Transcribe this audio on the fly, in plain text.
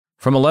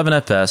From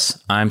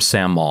 11FS, I'm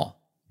Sam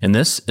Mall, and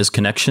this is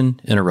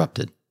Connection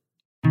Interrupted.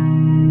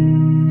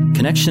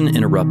 Connection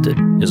Interrupted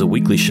is a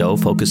weekly show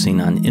focusing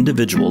on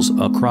individuals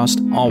across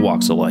all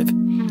walks of life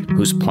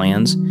whose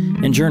plans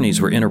and journeys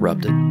were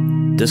interrupted,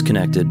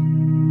 disconnected,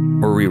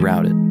 or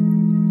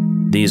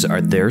rerouted. These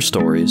are their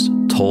stories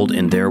told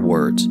in their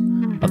words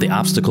of the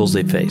obstacles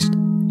they faced,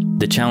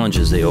 the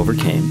challenges they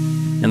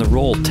overcame, and the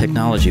role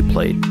technology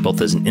played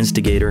both as an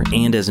instigator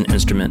and as an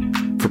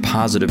instrument for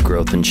positive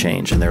growth and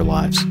change in their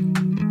lives.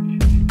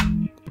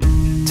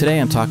 Today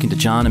I'm talking to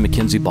John and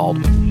Mackenzie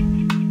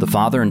Baldwin, the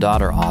father and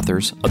daughter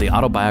authors of the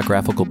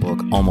autobiographical book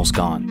Almost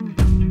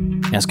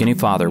Gone. Ask any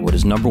father what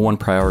his number one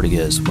priority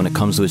is when it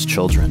comes to his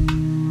children,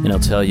 and he'll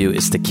tell you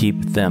it's to keep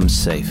them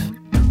safe.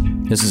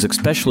 This is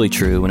especially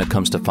true when it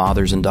comes to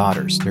fathers and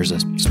daughters. There's a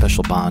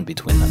special bond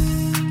between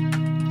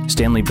them.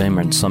 Stanley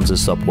Bemren sums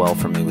this up well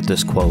for me with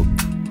this quote: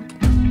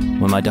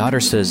 "When my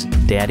daughter says,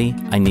 'Daddy,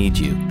 I need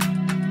you,'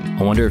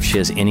 I wonder if she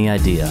has any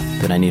idea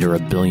that I need her a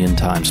billion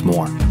times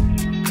more."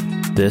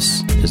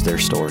 This is their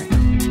story.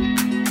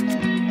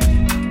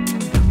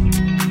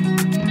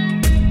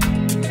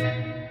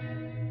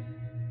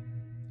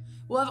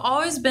 Well, I've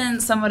always been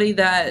somebody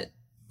that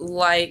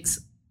likes,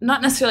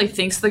 not necessarily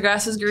thinks the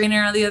grass is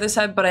greener on the other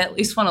side, but I at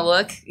least want to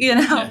look, you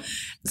know? Yeah.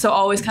 So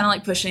always kind of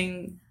like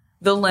pushing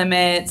the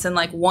limits and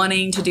like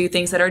wanting to do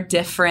things that are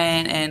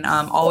different and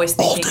always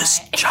thinking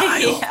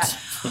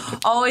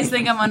always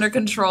think I'm under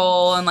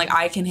control and like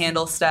I can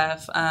handle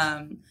stuff.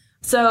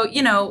 So,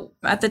 you know,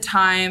 at the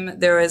time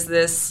there was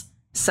this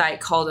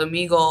site called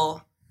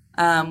Omegle,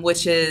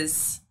 which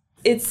is,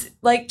 it's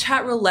like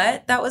chat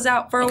roulette that was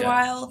out for a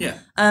while. Yeah.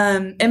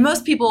 And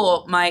most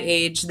people my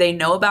age, they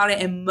know about it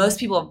and most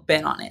people have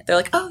been on it. They're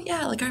like, oh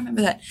yeah, like I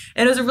remember that.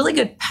 And it was a really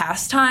good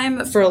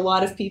pastime for a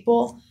lot of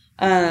people.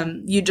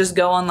 You just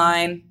go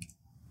online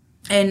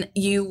and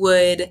you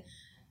would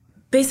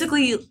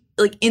basically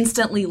like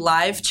instantly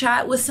live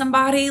chat with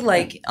somebody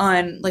like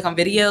on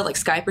video, like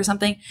Skype or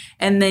something.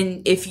 And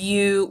then if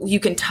you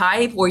can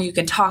type or you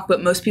can talk,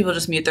 but most people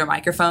just mute their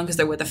microphone because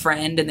they're with a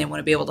friend and they want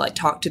to be able to like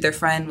talk to their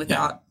friend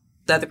without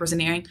the other person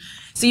hearing.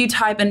 So you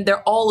type and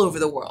they're all over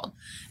the world.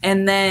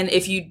 And then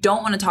if you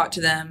don't want to talk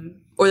to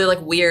them or they're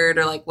like weird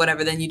or like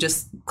whatever, then you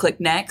just click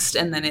next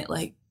and then it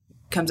like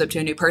comes up to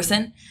a new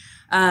person.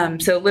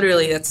 So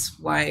literally that's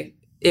why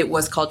it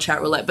was called chat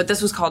roulette, but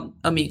this was called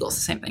Omegle, it's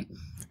the same thing.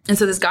 And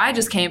so this guy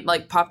just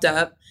popped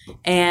up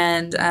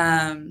and,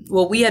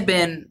 we had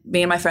been,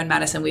 me and my friend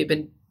Madison, we'd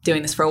been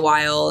doing this for a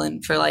while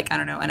and for like, I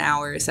don't know, an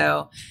hour or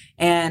so.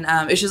 And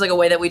it's just like a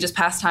way that we just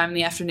pass time in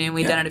the afternoon.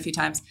 We've done it a few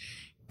times.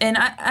 And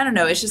I don't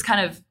know, it's just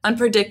kind of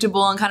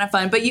unpredictable and kind of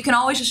fun, but you can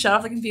always just shut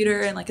off the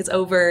computer and like it's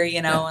over,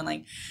 you know, and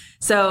like,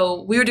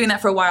 so we were doing that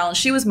for a while and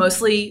she was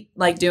mostly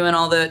like doing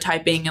all the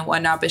typing and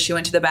whatnot, but she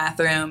went to the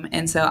bathroom.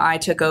 And so I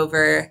took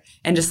over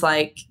and just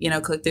like, you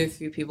know, clicked through a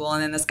few people.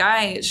 And then this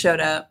guy showed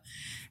up.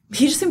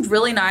 He just seemed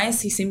really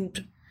nice. You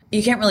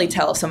can't really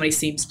tell if somebody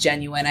seems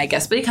genuine, I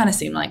guess, but he kind of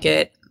seemed like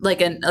it,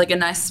 like a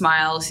nice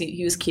smile.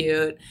 He was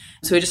cute.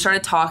 So we just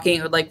started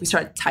talking, or like we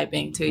started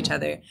typing to each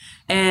other.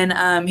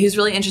 And he was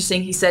really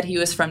interesting. He said he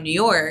was from New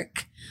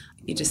York.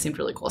 He just seemed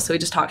really cool. So we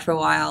just talked for a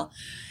while.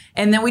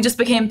 And then we just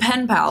became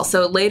pen pals.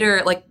 So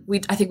later, like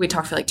I think we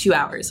talked for like 2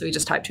 hours. So we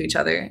just typed to each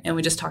other and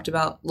we just talked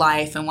about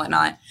life and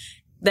whatnot.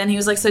 Then he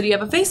was like, so do you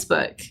have a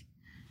Facebook?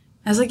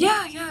 I was like,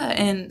 yeah.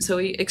 And so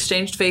we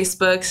exchanged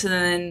Facebooks and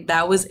then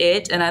that was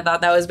it. And I thought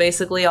that was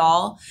basically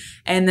all.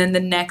 And then the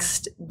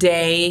next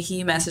day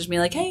he messaged me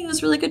like, hey, it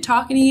was really good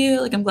talking to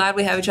you. Like, I'm glad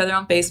we have each other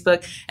on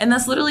Facebook. And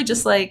that's literally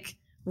just like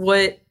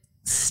what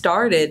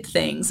started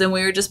things. And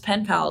we were just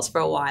pen pals for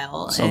a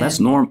while. So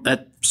that's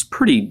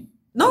pretty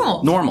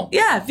normal.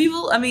 Yeah.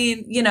 People, I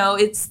mean, you know,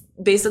 it's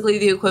basically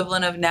the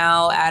equivalent of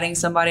now adding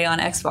somebody on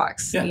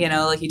Xbox. You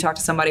know, like you talk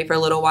to somebody for a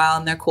little while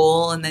and they're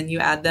cool and then you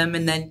add them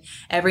and then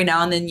every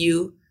now and then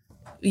you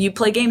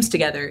play games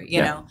together,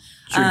 you know.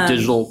 It's your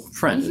digital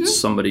friend. It's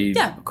somebody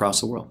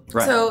across the world.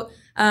 Right. So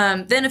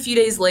then a few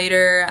days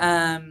later,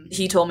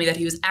 he told me that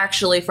he was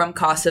actually from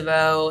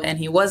Kosovo and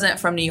he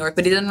wasn't from New York,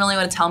 but he didn't really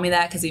want to tell me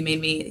that because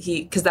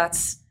because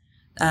that's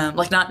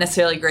like not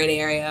necessarily a great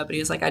area, but he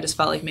was like, I just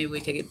felt like maybe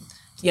we could,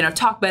 you know,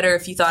 talk better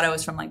if you thought I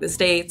was from like the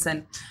States.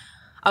 And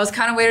I was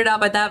kind of weirded out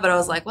by that, but I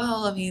was like,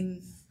 well, I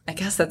mean, I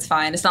guess that's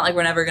fine. It's not like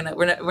we're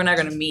not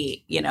gonna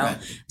meet, you know.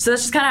 Right. So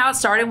that's just kind of how it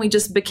started. We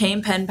just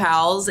became pen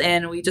pals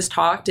and we just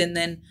talked, and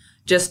then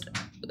just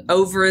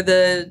over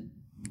the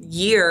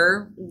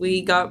year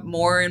we got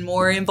more and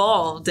more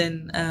involved.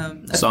 And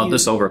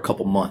this over a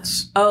couple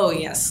months. Oh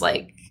yes,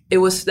 like it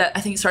was that.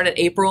 I think it started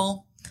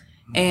April,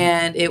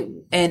 and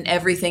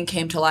everything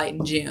came to light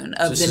in June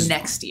of the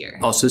next year.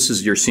 Oh, so this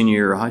is your senior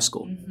year of high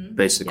school,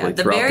 basically.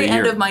 The very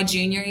end of my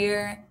junior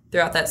year.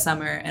 Throughout that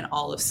summer and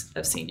all of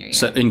senior year.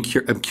 So I'm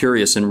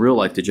curious, in real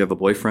life, did you have a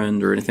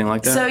boyfriend or anything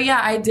like that? So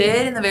yeah, I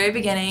did in the very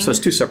beginning. So it's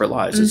two separate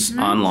lives. It's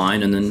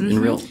online and then in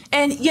real.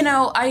 And you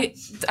know, I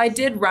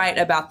did write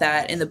about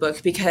that in the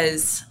book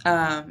because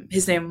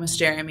his name was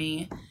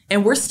Jeremy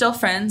and we're still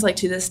friends like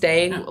to this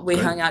day. We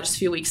hung out just a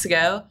few weeks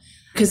ago.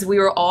 because we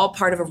were all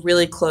part of a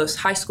really close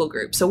high school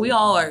group. So we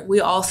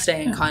all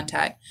stay in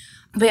contact.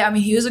 But yeah, I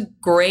mean, he was a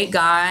great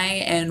guy,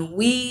 and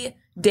we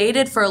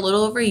dated for a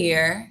little over a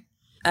year.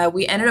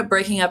 We ended up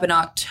breaking up in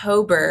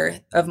October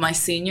of my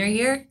senior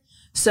year.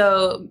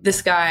 So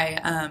this guy,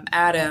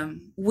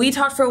 Adam, we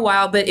talked for a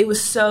while, but it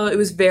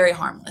was very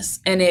harmless.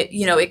 And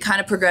it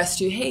kind of progressed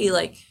to, hey,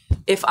 like,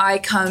 if I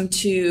come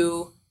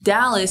to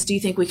Dallas, do you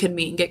think we could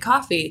meet and get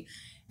coffee?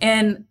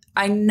 And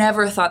I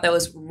never thought that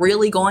was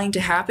really going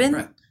to happen,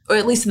 right. Or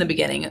at least in the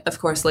beginning. Of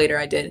course, later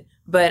I did.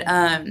 But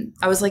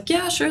I was like,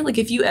 yeah, sure. Like,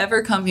 if you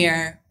ever come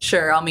here,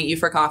 sure, I'll meet you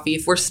for coffee.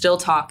 If we're still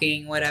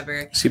talking,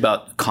 whatever. Is he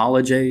about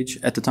college age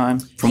at the time,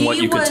 from what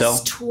you could tell? He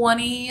was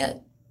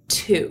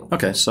 22.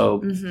 Okay,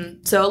 so...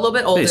 So a little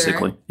bit older.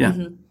 Basically,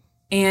 yeah.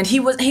 And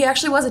he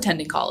actually was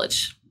attending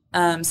college.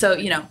 So,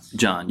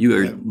 John, you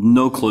had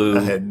no clue.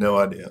 I had no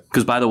idea.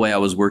 Because, by the way, I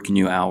was working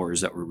you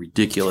hours that were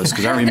ridiculous.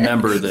 Because I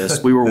remember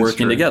this. We were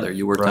working together.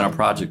 You worked on a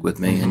project with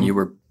me, and you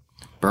were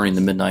burning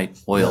the midnight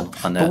oil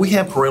on that. But we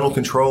had parental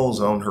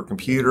controls on her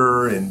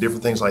computer and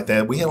different things like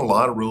that. We had a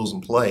lot of rules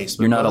in place.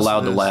 You're not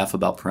allowed to laugh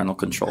about parental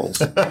controls.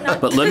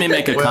 But let me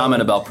make a comment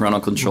about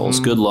parental controls.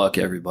 Good luck,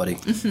 everybody.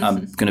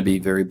 I'm going to be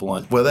very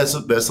blunt. Well, that's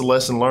a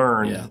lesson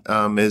learned,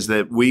 is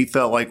that we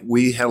felt like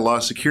we had a lot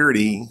of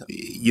security,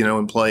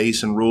 in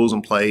place and rules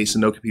in place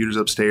and no computers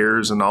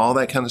upstairs and all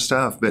that kind of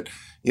stuff. But,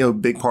 a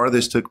big part of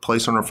this took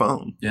place on her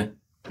phone. Yeah.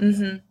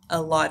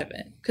 A lot of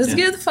it. Because,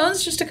 the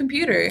phone's just a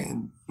computer.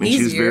 And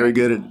she was very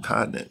good at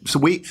hiding it. So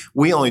we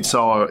only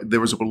saw there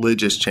was a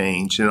religious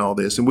change in all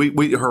this. And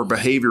her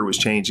behavior was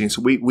changing.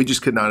 So we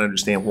just could not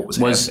understand what was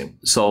happening.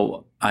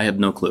 So I have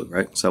no clue,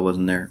 right? So I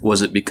wasn't there.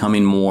 Was it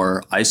becoming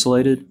more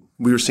isolated?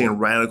 We were seeing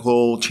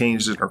radical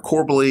changes in her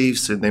core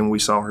beliefs. And then we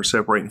saw her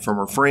separating from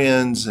her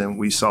friends. And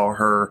we saw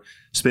her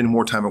spending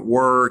more time at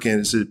work.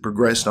 And as it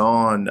progressed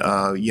on,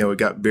 it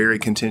got very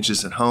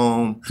contentious at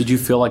home. Did you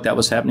feel like that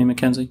was happening,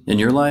 Mackenzie, in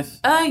your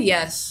life?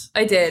 Yes,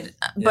 I did.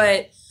 Yeah.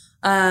 But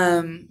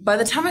by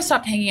the time I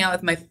stopped hanging out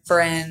with my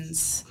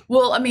friends,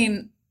 well, I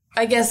mean,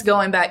 I guess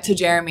going back to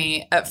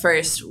Jeremy, at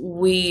first,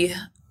 we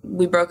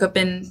broke up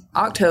in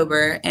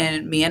October,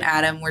 and me and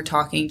Adam were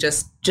talking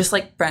just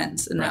like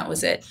friends, and that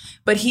was it.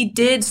 But he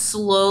did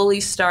slowly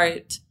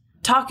start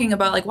talking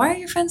about, like, why are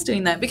your friends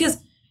doing that? Because,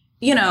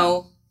 I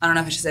don't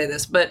know if I should say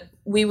this, but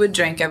we would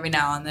drink every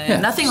now and then.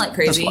 Yeah, nothing like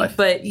crazy,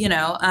 but,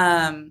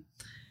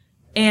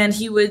 and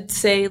he would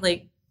say,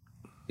 like,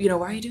 why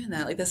are you doing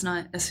that? Like, that's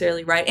not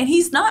necessarily right. And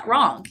he's not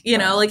wrong,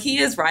 like, he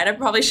is right. I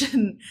probably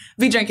shouldn't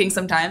be drinking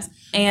sometimes.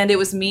 And it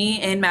was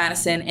me and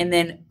Madison. And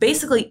then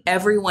basically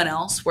everyone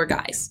else were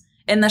guys.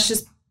 And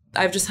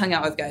I've just hung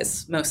out with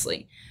guys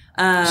mostly.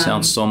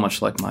 Sounds so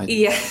much like my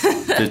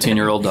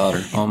 15-year-old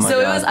daughter. Oh, my God. So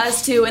it was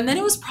us two. And then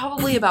it was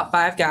probably about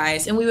 5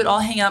 guys. And we would all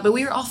hang out. But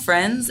we were all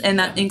friends. And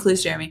that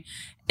includes Jeremy.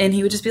 And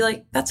he would just be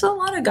like, that's a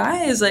lot of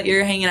guys that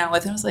you're hanging out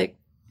with. And I was like,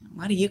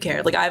 why do you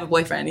care? Like, I have a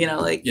boyfriend,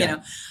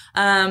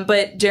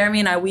 but Jeremy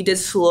and I, we did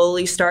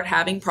slowly start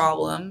having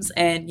problems.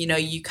 And,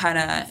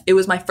 it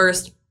was my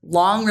first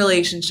long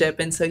relationship.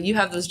 And so you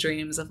have those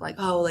dreams of like,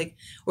 oh, like,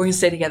 we're going to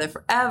stay together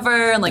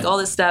forever and like all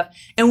this stuff.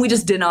 And we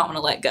just did not want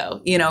to let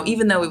go,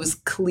 even though it was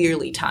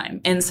clearly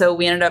time. And so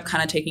we ended up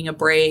kind of taking a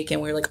break,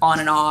 and we were like on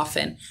and off.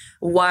 And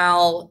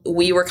while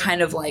we were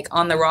kind of like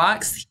on the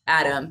rocks,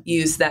 Adam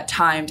used that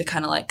time to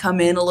kind of like come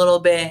in a little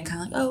bit and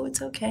kind of like, oh,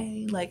 it's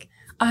okay. Like,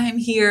 I'm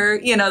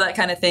here, that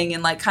kind of thing,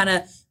 and like kind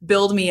of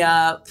build me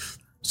up.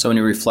 So when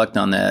you reflect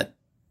on that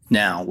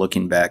now,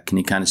 looking back, can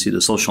you kind of see the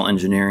social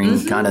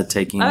engineering kind of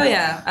taking? Oh,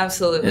 yeah,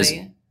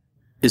 absolutely.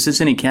 Is this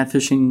any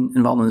catfishing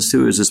involved in this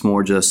too? Or is this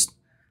more just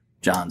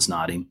John's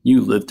nodding? You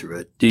lived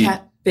through it.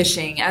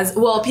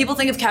 Catfishing people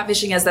think of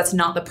catfishing as that's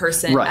not the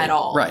person at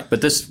all. Right,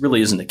 but this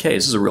really isn't the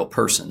case. This is a real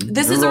person.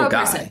 This is a real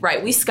person.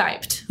 Right, we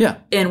Skyped. Yeah.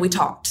 And we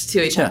talked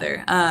to each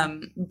other.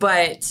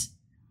 But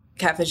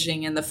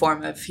catfishing in the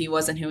form of he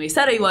wasn't who he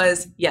said he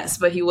was, yes,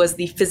 but he was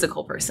the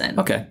physical person.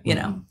 Okay.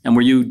 And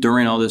were you,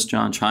 during all this,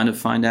 John, trying to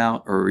find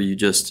out, or were you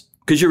just,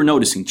 because you were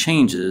noticing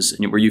changes,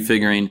 and were you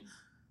figuring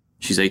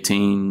she's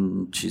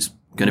 18, she's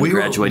going to be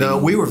graduating? No,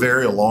 we were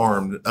very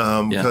alarmed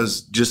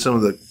because just some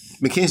of the,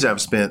 Mackenzie and I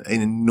have spent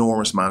an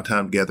enormous amount of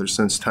time together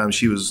since the time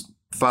she was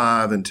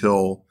 5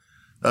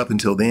 up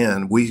until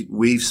then.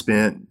 We've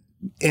spent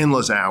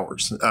endless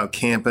hours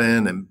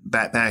camping and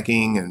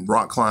backpacking and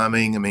rock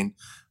climbing. I mean,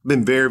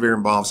 been very, very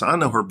involved. So I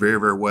know her very,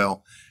 very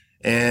well.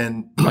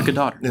 And like a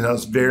daughter. And I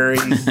was very,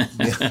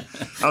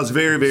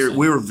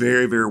 we were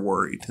very, very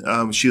worried.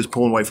 She was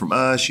pulling away from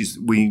us.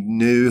 We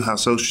knew how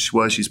social she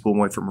was. She's pulling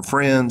away from her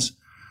friends.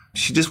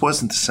 She just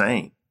wasn't the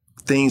same.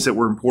 Things that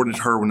were important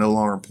to her were no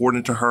longer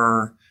important to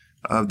her.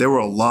 There were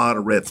a lot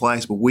of red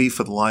flags, but we,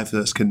 for the life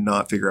of us, could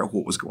not figure out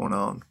what was going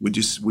on.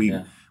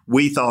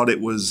 We thought it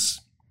was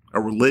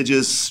a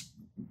religious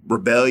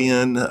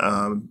rebellion.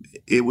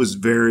 It was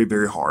very,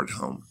 very hard at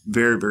home.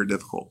 Very, very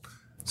difficult.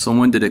 So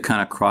when did it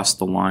kind of cross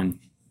the line,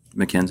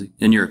 Mackenzie,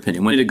 in your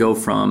opinion? When did it go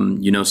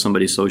from,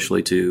 somebody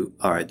socially to,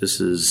 all right, this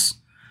is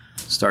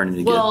starting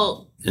to get...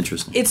 Well,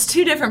 Interesting. It's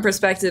two different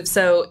perspectives.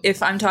 So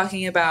if I'm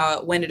talking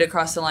about when did it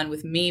cross the line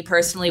with me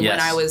personally, when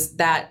I was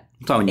that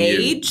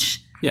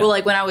age, well,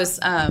 like when I was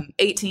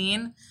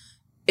 18,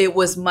 it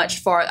was much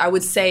far. I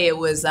would say it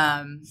was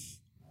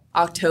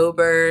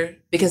October,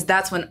 because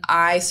that's when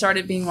I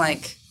started being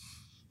like,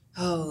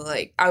 oh,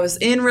 like I was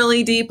in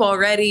really deep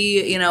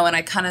already, you know, and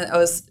I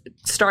was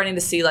starting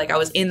to see like I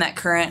was in that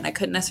current and I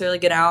couldn't necessarily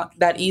get out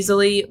that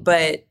easily.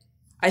 But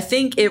I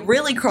think it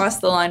really crossed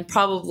the line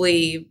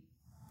probably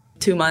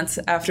 2 months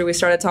after we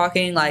started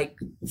talking, like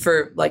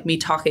for like me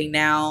talking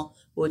now,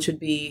 which would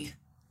be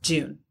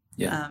June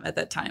at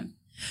that time.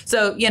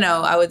 So, you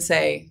know, I'd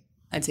say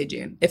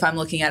June if I'm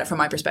looking at it from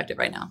my perspective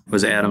right now.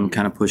 Was Adam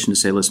kind of pushing to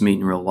say, let's meet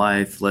in real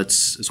life?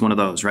 It's one of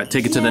those, right?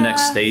 Take it to the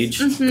next stage,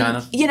 kind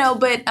of? You know,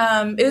 but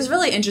it was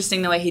really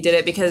interesting the way he did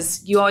it,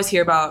 because you always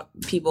hear about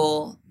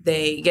people,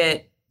 they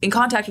get in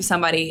contact with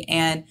somebody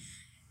and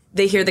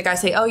they hear the guy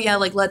say, oh yeah,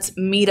 like let's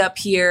meet up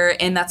here.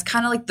 And that's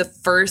kind of like the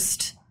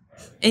first.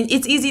 And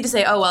it's easy to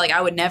say, oh, well, like I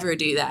would never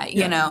do that,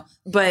 you know.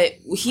 But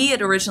he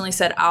had originally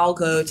said, I'll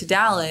go to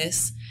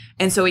Dallas.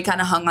 And so we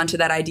kind of hung on to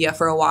that idea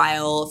for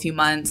a few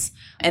months.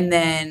 And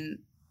then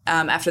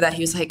after that,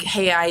 he was like,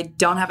 hey, I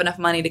don't have enough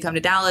money to come to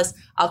Dallas.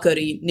 I'll go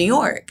to New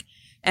York.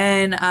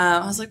 And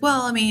I was like,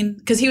 well, I mean,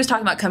 because he was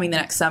talking about coming the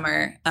next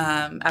summer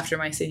after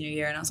my senior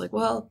year. And I was like,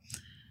 well,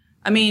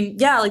 I mean,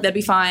 yeah, like that'd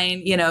be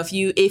fine. You know, if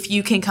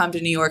you can come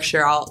to New York,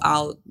 sure,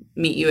 I'll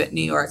meet you at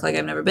New York. Like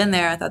I've never been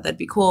there. I thought that'd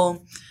be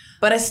cool.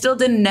 But I still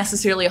didn't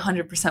necessarily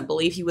 100%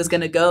 believe he was going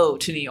to go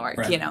to New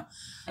York, you know.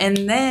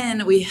 And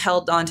then we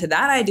held on to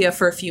that idea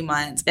for a few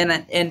months.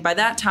 And by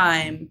that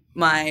time,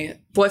 my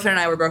boyfriend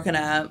and I were broken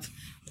up.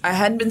 I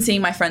hadn't been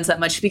seeing my friends that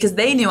much because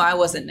they knew I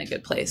wasn't in a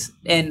good place.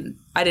 And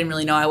I didn't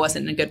really know I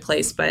wasn't in a good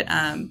place. But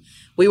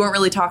we weren't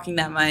really talking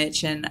that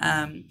much. And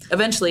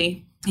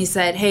eventually he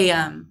said, hey,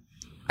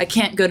 I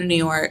can't go to New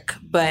York,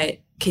 but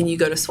can you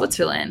go to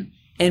Switzerland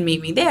and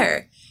meet me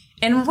there?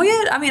 And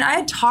I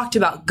had talked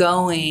about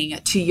going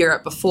to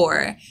Europe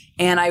before,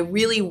 and I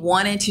really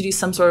wanted to do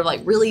some sort of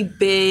like really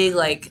big,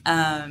 like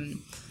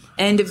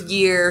end of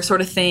year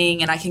sort of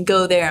thing. And I can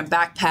go there and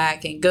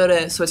backpack and go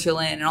to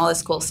Switzerland and all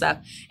this cool stuff.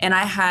 And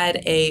I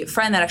had a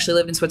friend that actually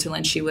lived in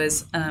Switzerland. She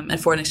was a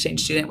foreign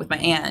exchange student with my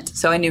aunt.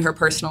 So I knew her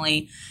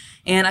personally.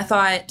 And I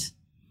thought,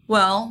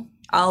 well,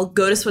 I'll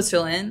go to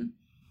Switzerland.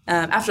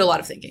 After a lot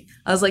of thinking,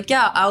 I was like,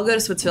 yeah, I'll go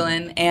to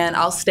Switzerland and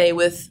I'll stay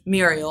with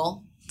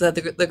Muriel,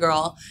 the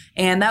girl,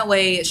 and that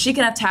way she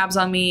can have tabs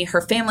on me,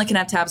 her family can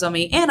have tabs on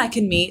me, and I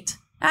can meet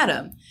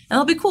Adam, and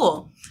it'll be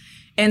cool.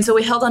 And so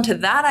we held on to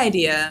that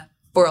idea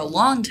for a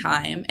long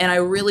time, and I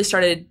really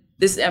started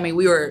this. I mean,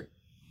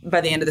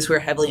 by the end of this, we were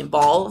heavily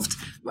involved.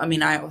 I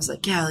mean, I was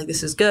like, yeah, like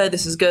this is good.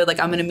 Like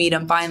I'm going to meet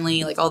him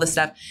finally, like all this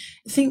stuff.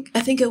 I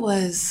think it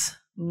was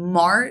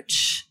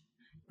March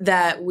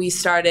that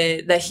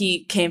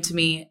he came to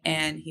me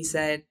and he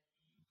said,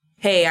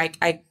 hey,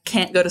 I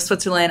can't go to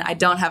Switzerland. I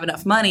don't have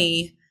enough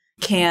money.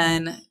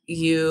 Can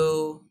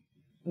you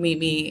meet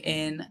me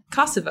in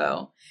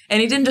Kosovo? And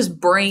he didn't just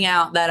bring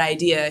out that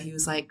idea. He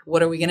was like,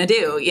 what are we going to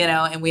do? You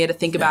know, and we had to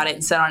think about it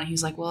and set on it. He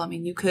was like, well, I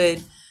mean, you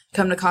could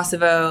come to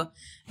Kosovo.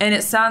 And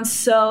it sounds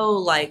so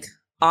like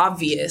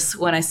obvious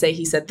when I say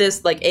he said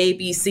this, like A,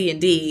 B, C, and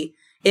D.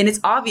 And it's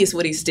obvious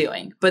what he's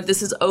doing. But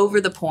this is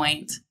over the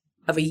point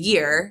of a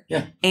year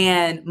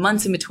and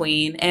months in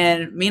between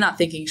and me not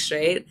thinking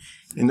straight.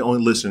 And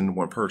only listening to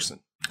one person.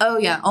 Oh,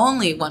 yeah.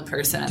 Only one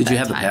person. Did you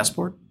have the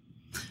passport?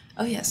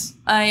 Oh, yes.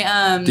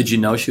 Did you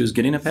know she was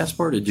getting a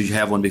passport, or did you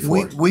have one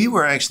before? We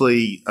were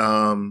actually,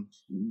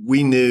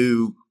 we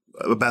knew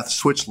about the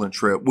Switzerland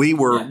trip. We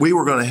were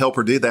going to help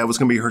her do that. It was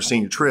going to be her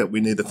senior trip.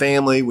 We knew the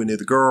family. We knew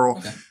the girl.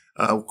 Okay.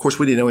 Of course,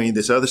 we didn't know any of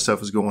this other stuff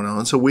was going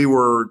on. So we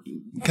were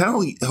kind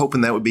of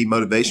hoping that would be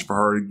motivation for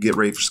her to get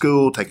ready for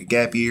school, take a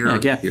gap year. Yeah,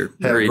 gap year.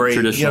 Very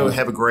traditional.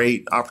 Have a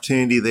great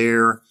opportunity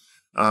there.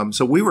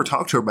 So we were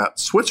talking to her about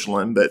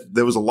Switzerland, but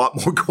there was a lot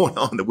more going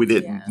on that we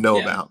didn't know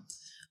about.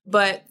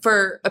 But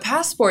for a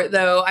passport,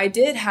 though,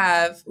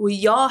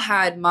 we all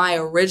had my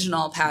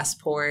original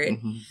passport.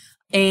 Mm-hmm.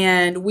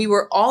 And we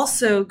were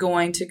also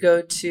going to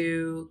go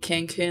to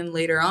Cancun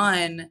later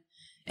on.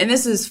 And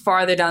this is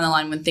farther down the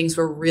line when things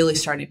were really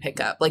starting to pick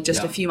up, like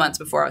just a few months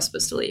before I was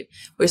supposed to leave.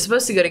 We were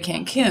supposed to go to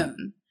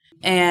Cancun,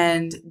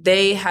 and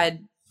they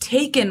had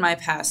taken my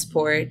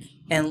passport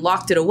and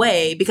locked it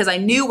away because I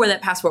knew where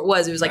that passport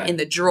was. It was like in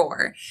the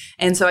drawer.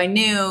 And so I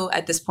knew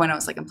at this point, I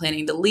was like, I'm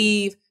planning to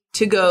leave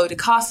to go to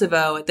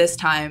Kosovo at this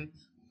time.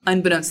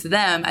 Unbeknownst to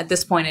them, at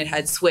this point, it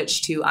had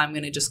switched to I'm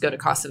going to just go to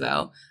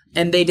Kosovo.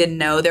 And they didn't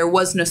know there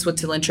was no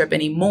Switzerland trip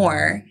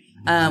anymore.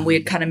 We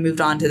had kind of moved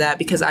on to that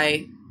because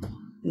I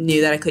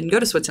knew that I couldn't go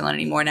to Switzerland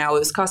anymore. Now it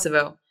was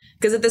Kosovo.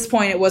 Because at this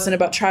point, it wasn't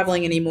about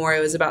traveling anymore.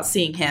 It was about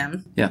seeing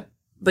him. Yeah.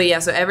 But yeah,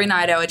 so every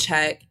night I would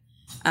check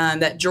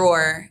that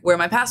drawer where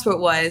my passport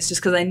was,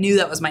 just because I knew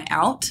that was my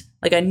out.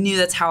 Like I knew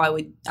that's how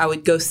I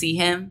would go see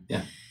him.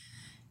 Yeah.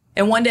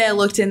 And one day I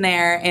looked in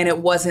there and it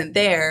wasn't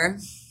there.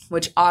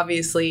 which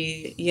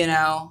obviously,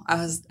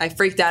 I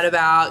freaked out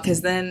about,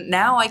 because then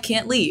now I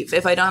can't leave.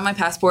 If I don't have my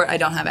passport, I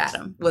don't have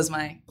Adam, was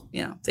my,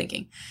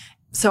 thinking.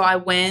 So I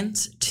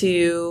went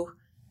to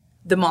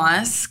the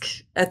mosque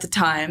at the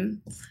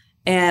time,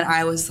 and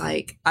I was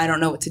like, I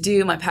don't know what to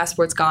do. My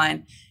passport's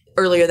gone.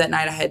 Earlier that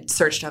night, I had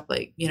searched up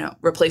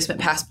replacement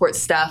passport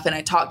stuff, and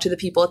I talked to the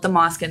people at the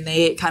mosque, and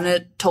they kind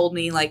of told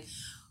me like,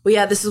 well,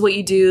 yeah, this is what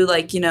you do.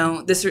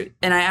 This,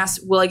 and I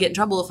asked, will I get in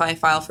trouble if I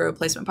file for a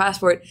replacement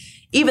passport?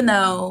 Even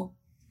though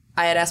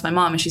I had asked my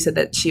mom, and she said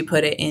that she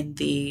put it in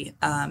the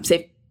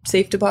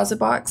safe deposit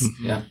box.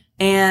 Yeah.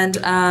 And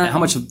how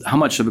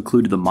much of a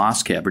clue did the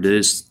mosque have, or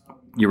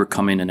you were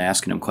coming and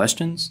asking them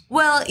questions?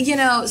 Well,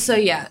 so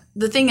yeah,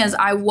 the thing is,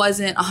 I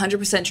wasn't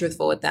 100%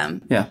 truthful with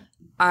them. Yeah.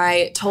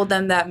 I told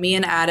them that me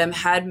and Adam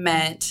had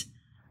met.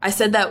 I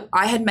said that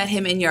I had met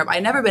him in Europe.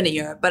 I'd never been to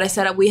Europe, but I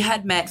said that we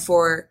had met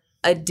for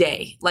a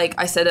day. Like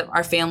I said, that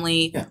our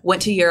family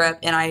went to Europe,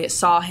 and I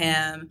saw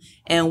him,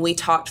 and we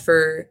talked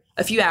for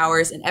a few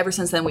hours, and ever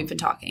since then we've been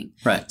talking.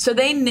 Right. So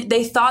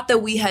they thought that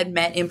we had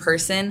met in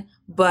person,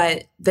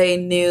 but they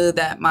knew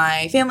that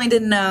my family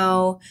didn't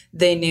know.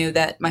 They knew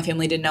that my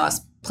family didn't know I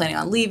was planning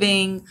on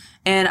leaving,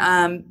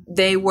 and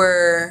they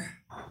were,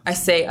 I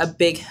say, a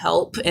big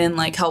help in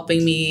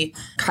helping me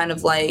kind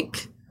of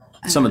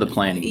some of the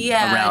planning.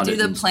 Around do it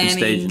the and planning.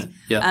 Staging it.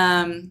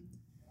 Yeah.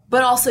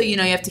 But also, you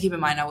have to keep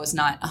in mind I was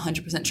not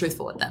 100%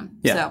 truthful with them.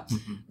 Yeah. So,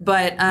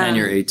 but and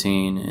you're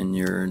 18 and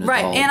you're an adult.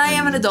 Right. And I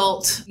am an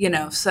adult,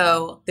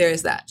 so there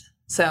is that.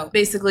 So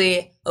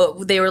basically,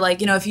 they were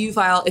like, if you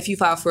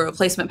file for a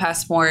replacement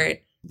passport,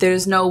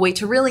 there's no way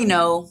to really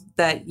know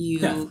that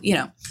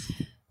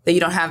that you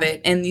don't have it.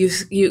 And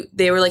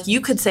they were like,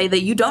 you could say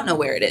that you don't know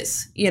where it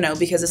is,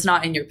 because it's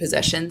not in your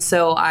possession.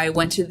 So I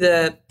went to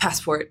the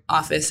passport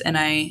office, and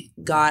I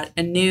got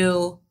a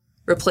new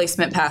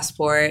replacement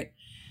passport,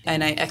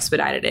 and I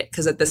expedited it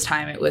because at this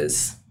time it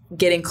was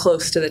getting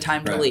close to the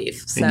time to leave.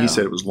 So and you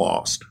said it was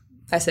lost.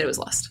 I said it was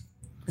lost.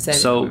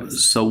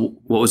 So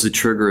what was the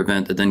trigger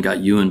event that then got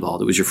you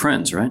involved? It was your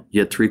friends, right?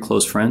 You had 3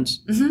 close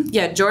friends? Mm-hmm.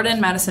 Yeah,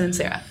 Jordan, Madison, and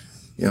Sarah.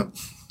 Yep.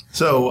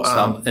 So,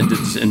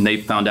 and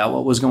they found out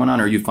what was going on,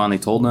 or you finally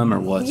told them,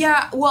 or what?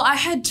 Yeah, well, I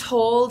had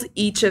told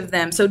each of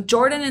them. So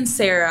Jordan and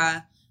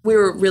Sarah, we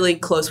were really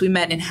close. We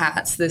met in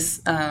HATS,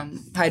 this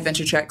high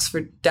adventure treks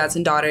for dads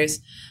and daughters.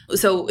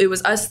 So it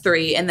was us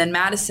 3. And then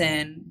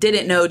Madison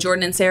didn't know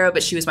Jordan and Sarah,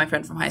 but she was my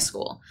friend from high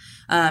school.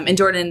 And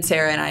Jordan and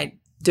Sarah and I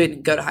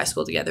didn't go to high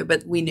school together,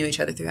 but we knew each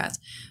other through HATS.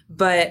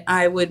 But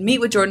I would meet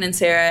with Jordan and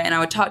Sarah, and I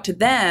would talk to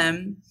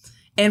them,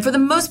 and for the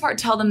most part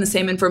tell them the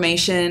same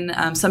information.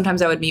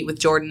 Sometimes I would meet with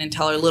Jordan and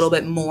tell her a little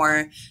bit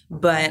more,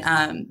 but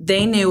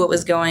they knew what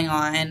was going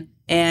on.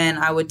 And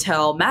I would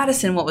tell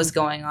Madison what was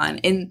going on.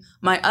 And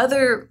my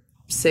other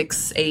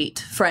 6, 8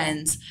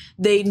 friends,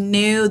 they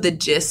knew the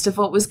gist of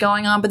what was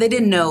going on, but they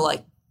didn't know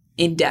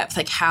in depth,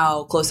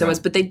 how close I was.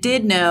 But they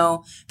did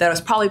know that I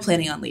was probably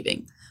planning on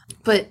leaving.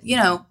 But,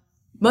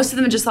 most of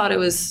them just thought it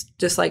was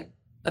just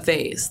a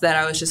phase, that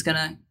I was just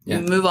going to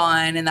move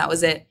on, and that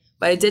was it.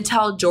 But I did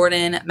tell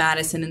Jordan,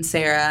 Madison, and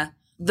Sarah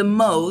the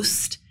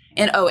most.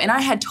 And I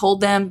had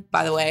told them,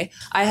 by the way,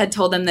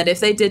 that if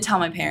they did tell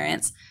my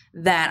parents,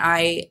 that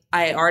I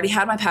already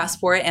had my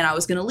passport and I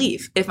was going to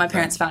leave if my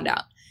parents found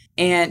out.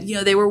 And,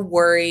 they were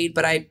worried,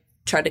 but I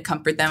tried to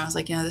comfort them. I was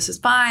like, this is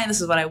fine.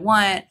 This is what I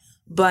want.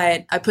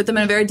 But I put them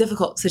in a very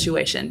difficult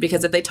situation,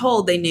 because if they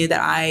told, they knew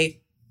that I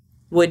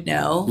would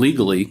know.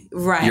 Legally.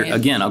 Right.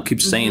 Again, I'll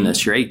keep saying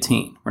this. You're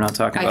 18. We're not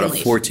talking about a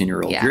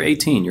 14-year-old. Yeah. You're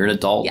 18. You're an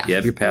adult. Yeah. You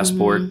have your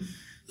passport.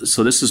 Mm-hmm.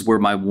 So this is where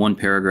my one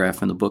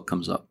paragraph in the book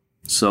comes up.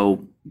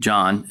 So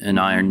John and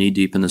I are knee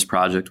deep in this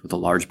project with a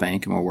large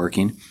bank, and we're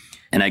working.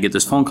 And I get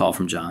this phone call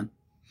from John.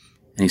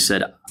 And he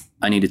said,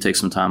 I need to take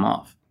some time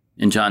off.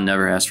 And John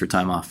never asked for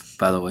time off,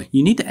 by the way.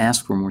 You need to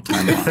ask for more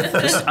time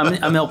off.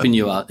 I'm helping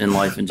you out in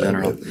life in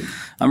general.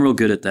 I'm real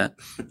good at that.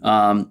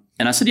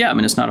 And I said, yeah,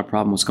 it's not a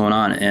problem. What's going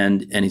on?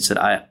 And he said,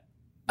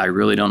 I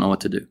really don't know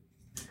what to do.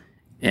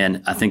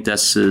 And I think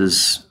this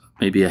is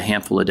maybe a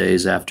handful of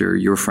days after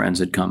your friends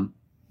had come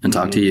and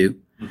talked to you.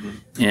 Mm-hmm.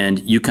 And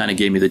you kind of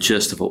gave me the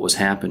gist of what was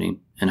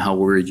happening and how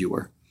worried you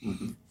were.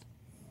 Mm-hmm.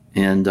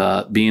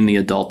 And being the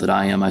adult that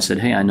I am, I said,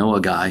 hey, I know a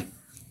guy.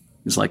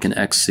 He's like an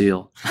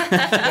ex-SEAL. Right.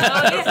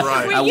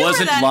 I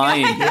wasn't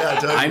lying. Yeah,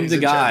 I'm the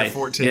guy.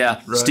 14,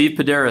 yeah, right. Steve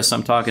Paderas,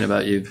 I'm talking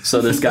about you.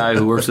 So this guy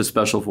who works with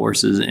Special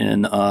Forces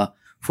in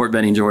Fort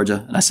Benning,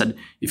 Georgia. And I said,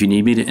 if you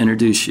need me to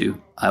introduce you,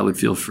 I would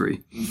feel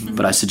free. Mm-hmm.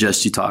 But I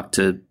suggest you talk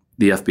to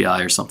the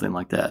FBI or something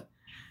like that.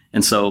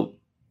 And so,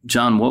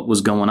 John, what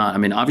was going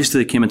on?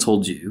 Obviously they came and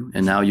told you,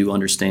 and now you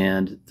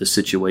understand the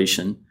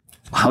situation.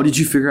 How did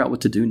you figure out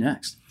what to do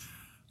next?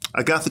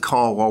 I got the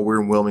call while we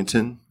were in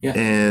Wilmington,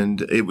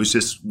 and it was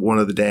just one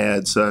of the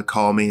dads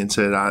called me and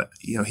said,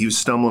 he was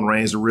stumbling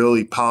around. He's a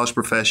really polished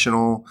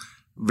professional.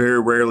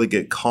 Very rarely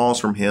get calls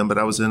from him, but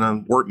I was in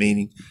a work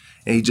meeting,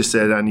 and he just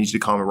said, I need you to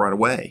call me right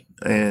away.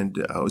 And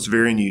it was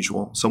very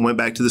unusual. So I went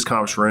back to this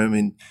conference room,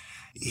 and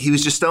he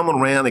was just stumbling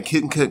around and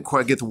couldn't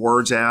quite get the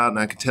words out, and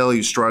I could tell he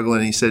was struggling.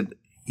 And he said,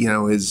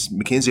 has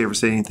Mackenzie ever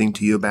said anything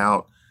to you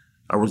about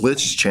a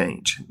religious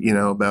change,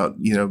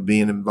 about,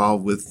 being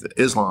involved with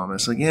Islam? I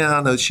was like, yeah,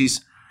 I know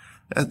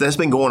that's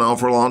been going on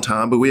for a long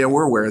time, but we're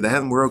aware of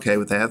that and we're okay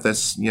with that.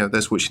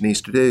 That's what she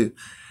needs to do.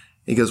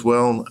 He goes,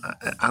 well,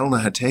 I don't know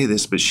how to tell you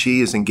this, but she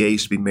is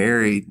engaged to be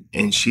married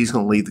and she's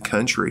going to leave the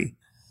country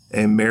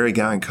and marry a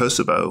guy in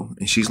Kosovo,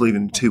 and she's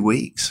leaving in 2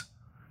 weeks.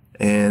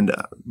 And,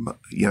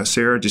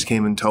 Sarah just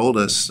came and told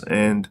us,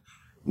 and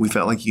we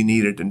felt like you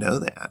needed to know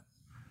that.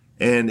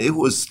 And it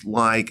was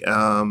like,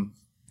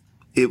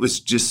 it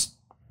was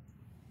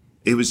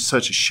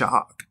such a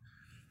shock.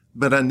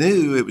 But I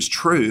knew it was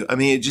true. I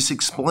mean, it just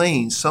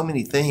explains so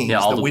many things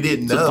that we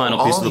didn't know.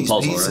 All these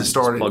pieces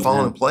started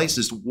falling in place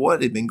as to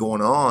what had been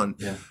going on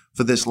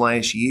for this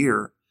last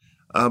year.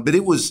 But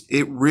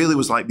it really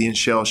was like being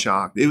shell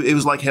shocked. It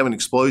was like having an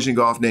explosion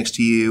go off next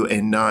to you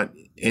and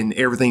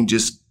everything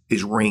just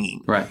is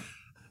ringing. Right.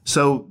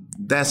 So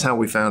that's how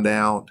we found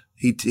out.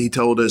 He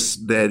told us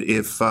that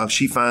if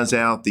she finds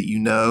out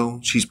that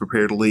she's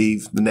prepared to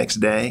leave the next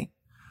day.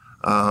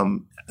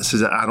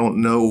 Says, I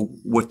don't know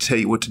what to tell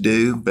you what to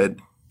do, but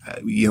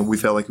we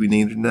felt like we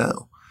needed to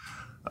know.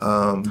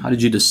 How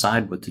did you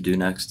decide what to do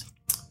next?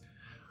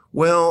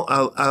 Well,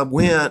 I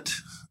went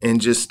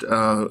and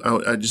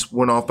I just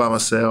went off by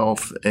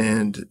myself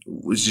and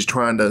was just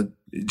trying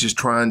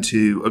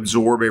to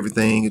absorb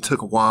everything. It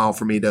took a while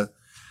for me to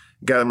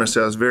gather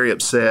myself. I was very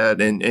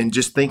upset and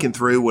just thinking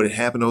through what had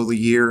happened over the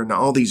year, and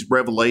all these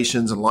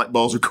revelations and light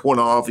bulbs are going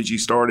off as you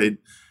started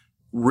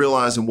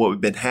realizing what had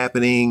been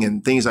happening,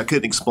 and things I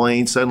couldn't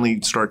explain suddenly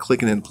started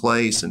clicking into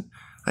place, and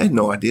I had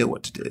no idea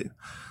what to do.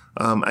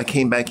 I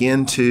came back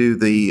into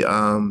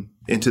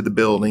the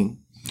building,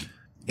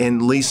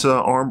 and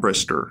Lisa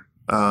Armbruster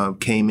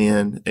came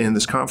in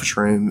this conference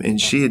room, and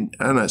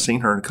I had not seen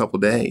her in a couple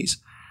of days,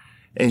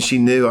 and she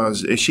knew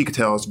she could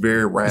tell I was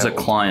very rattled. She's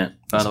a client,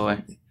 by the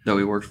way, that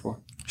we worked for.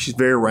 She's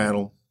very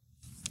rattled.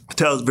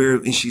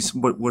 And she's,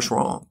 what's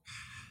wrong?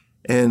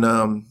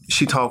 And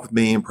she talked with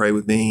me and prayed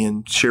with me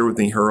and shared with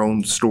me her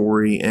own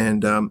story.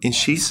 And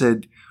she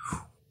said,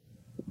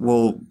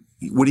 well,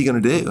 what are you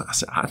going to do? I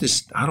said,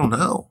 I don't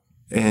know.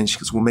 And she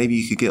goes, well, maybe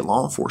you could get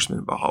law enforcement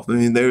involved. I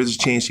mean, there's a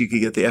chance you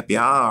could get the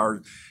FBI,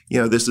 or,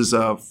 this is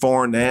a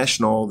foreign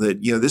national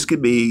that, this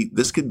could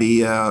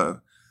be a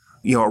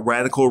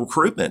radical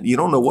recruitment. You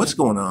don't know what's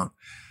going on.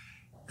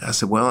 I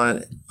said,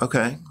 well,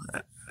 okay.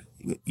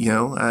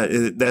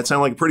 That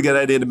sounded like a pretty good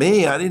idea to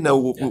me. I didn't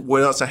know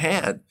what else I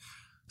had.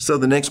 So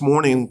the next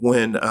morning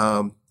when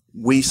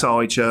we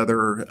saw each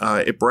other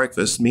at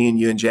breakfast, me and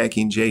you and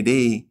Jackie and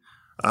JD,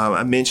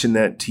 I mentioned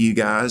that to you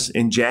guys.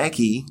 And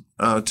Jackie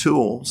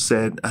Toole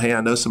said, hey,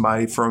 I know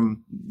somebody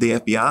from the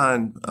FBI,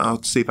 and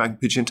I'll see if I can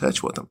put you in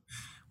touch with them,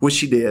 which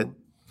she did.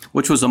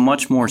 Which was a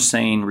much more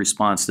sane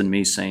response than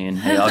me saying,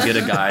 hey, I'll get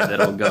a guy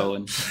that'll go.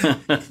 And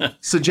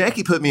So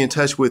Jackie put me in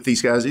touch with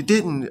these guys. It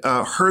didn't,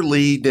 her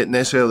lead didn't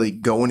necessarily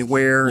go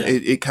anywhere. Yeah.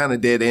 It kind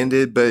of dead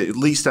ended, but at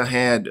least I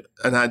had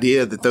an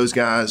idea that those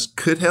guys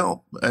could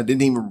help. I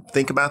didn't even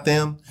think about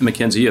them.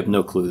 Mackenzie, you have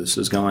no clue this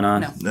is going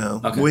on?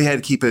 No. Okay. We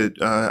had to keep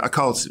it, I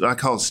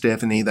called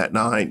Stephanie that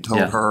night,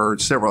 told her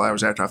several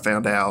hours after I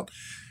found out.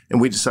 And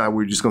we decided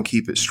we were just going to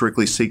keep it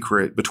strictly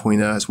secret between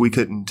us. We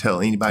couldn't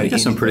tell anybody. You got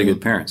some pretty good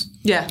parents.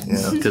 Yeah.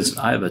 Because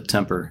I have a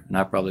temper, and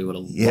I probably would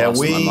have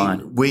lost my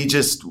mind. We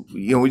just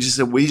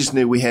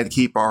knew we had to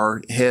keep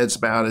our heads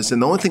about us.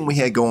 And the only thing we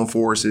had going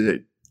for us is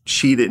that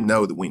she didn't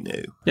know that we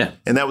knew. Yeah.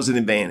 And that was an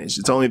advantage.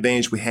 It's the only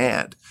advantage we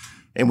had.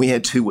 And we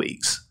had 2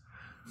 weeks.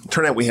 It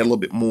turned out we had a little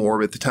bit more,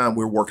 but at the time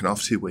we were working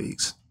off 2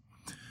 weeks.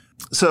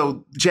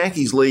 So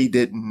Jackie's lead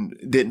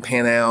didn't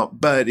pan out,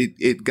 but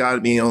it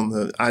got me on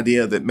the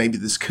idea that maybe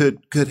this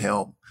could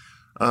help.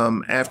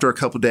 After a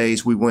couple of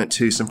days, we went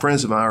to some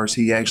friends of ours.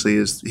 He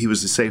was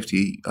the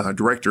safety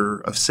director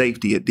of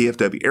safety at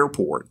DFW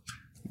Airport.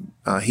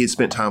 He had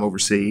spent time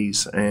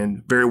overseas,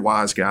 and very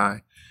wise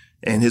guy.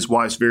 And his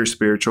wife's very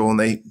spiritual, and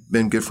they've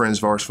been good friends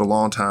of ours for a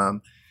long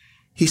time.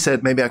 He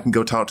said, maybe I can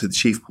go talk to the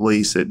chief of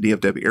police at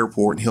DFW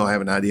Airport, and he'll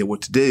have an idea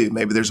what to do.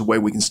 Maybe there's a way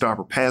we can stop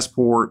her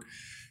passport.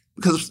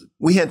 Because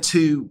we had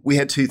two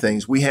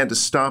things. We had to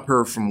stop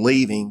her from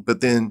leaving, but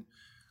then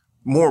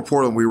more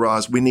importantly, we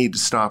realized we needed to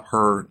stop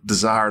her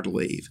desire to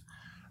leave.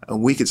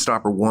 We could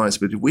stop her once,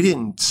 but if we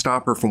didn't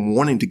stop her from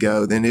wanting to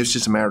go, then it was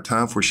just a matter of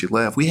time before she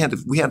left. We had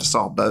to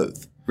solve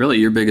both. Really,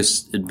 your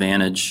biggest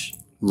advantage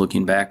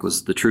looking back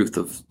was the truth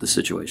of the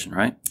situation,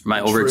 right? Am I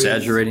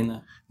over-exaggerating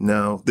that?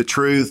 No, the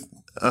truth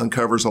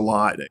uncovers a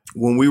lot.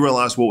 When we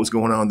realized what was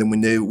going on, then we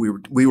knew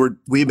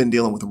we had been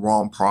dealing with the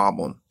wrong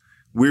problem.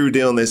 We were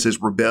dealing this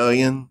as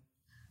rebellion,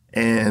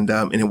 and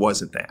it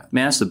wasn't that.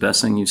 Man, that's the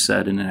best thing you've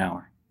said in an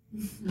hour.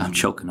 I'm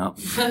choking up.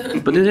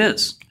 But it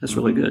is. That's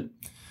really good.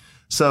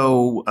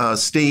 So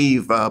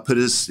Steve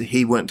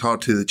he went and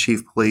talked to the chief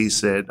of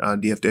police at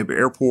DFW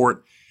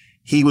Airport.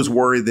 He was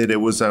worried that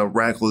it was a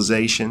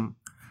radicalization.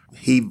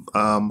 He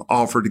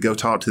offered to go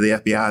talk to the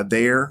FBI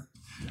there.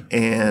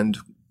 And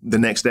the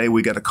next day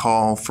we got a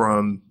call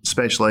from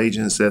special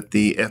agents at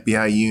the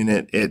FBI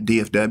unit at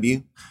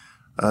DFW.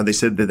 They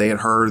said that they had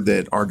heard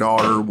that our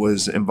daughter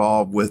was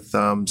involved with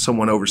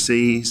someone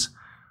overseas.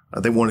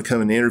 They wanted to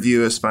come and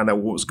interview us, find out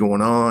what was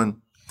going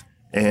on.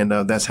 And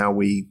that's how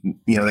we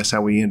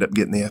end up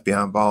getting the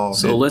FBI involved.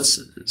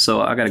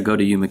 So I got to go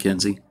to you,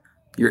 Mackenzie.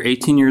 You're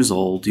 18 years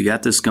old. You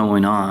got this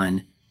going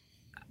on.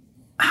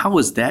 How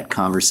was that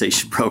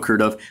conversation brokered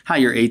of how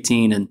you're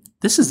 18 and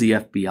this is the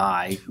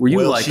FBI? Were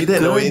you she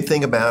didn't know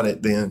anything about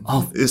it then.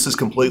 Oh, this is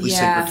completely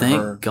secret to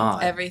her. Thank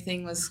God.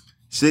 Everything was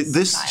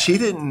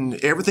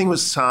everything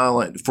was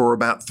silent for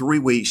about 3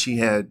 weeks. She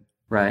had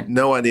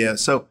no idea.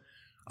 So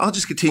I'll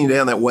just continue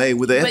down that way.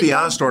 With the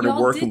FBI started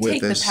working with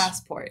us. Y'all did take the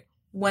passport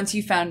once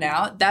you found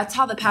out. That's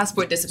how the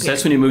passport disappeared. So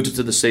that's when you moved it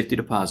to the safety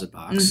deposit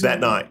box. Mm-hmm.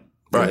 That night.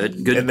 Right.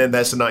 Good. And then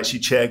that's the night she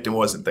checked and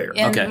wasn't there.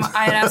 And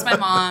I had asked my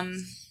mom,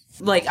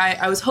 like,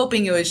 I was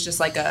hoping it was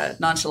just like a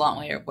nonchalant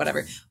way or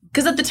whatever.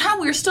 Because at the time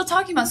we were still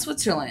talking about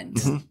Switzerland.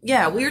 Mm-hmm.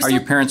 Yeah, we were Are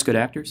your parents good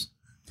actors?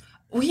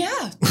 Well,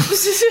 yeah.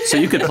 So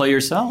you could play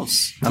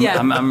yourselves.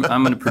 I'm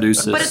going to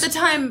produce this. But at the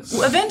time,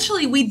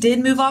 eventually we did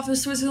move off of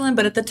Switzerland,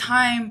 but at the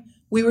time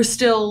we were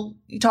still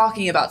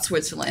talking about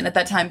Switzerland at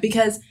that time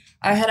because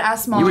I had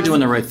asked Mom. You were doing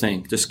the right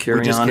thing. Just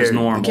carry on as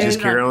normal. Just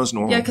carry on as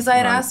normal. Yeah, because I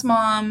had asked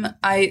Mom,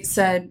 I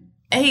said,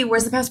 hey,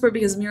 where's the passport?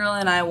 Because Muriel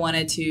and I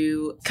wanted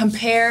to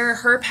compare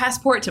her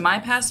passport to my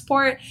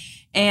passport,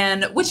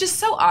 and which is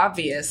so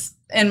obvious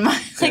in my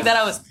that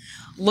I was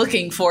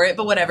looking for it,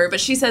 but whatever. But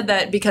she said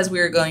that because we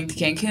were going to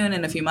Cancun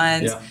in a few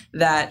months,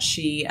 that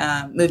she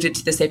moved it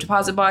to the safe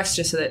deposit box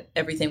just so that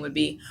everything would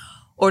be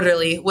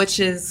orderly, which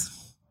is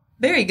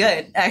very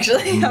good,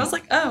 actually. I was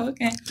like, oh,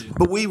 okay.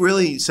 But we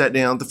really sat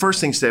down. The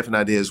first thing Steph and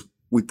I did is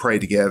we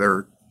prayed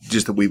together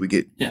just that we would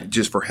get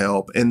just for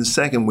help. And the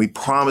second, we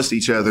promised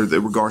each other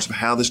that regardless of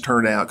how this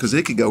turned out, because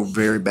it could go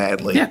very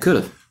badly. Yeah, it could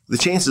have. The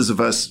chances of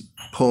us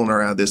pulling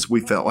her out of this,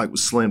 we felt like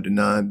was slim to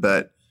none.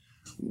 But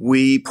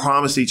we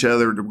promised each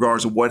other,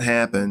 regardless of what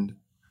happened,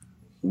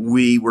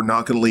 we were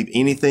not going to leave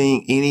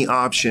anything, any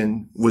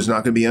option was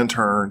not going to be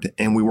unturned,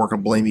 and we weren't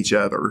going to blame each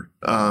other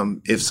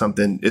if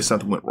something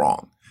went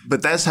wrong.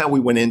 But that's how we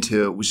went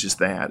into it, was just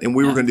that. And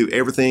we were going to do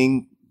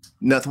everything.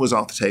 Nothing was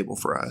off the table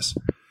for us.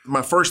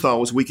 My first thought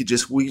was we could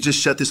just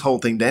shut this whole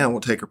thing down.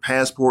 We'll take her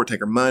passport, take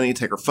her money,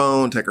 take her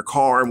phone, take her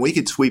car, and we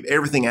could sweep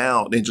everything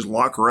out and just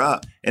lock her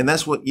up. And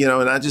that's what,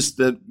 and I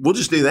just, we'll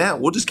just do that.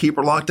 We'll just keep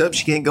her locked up.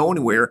 She can't go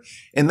anywhere.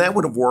 And that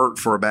would have worked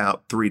for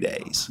about 3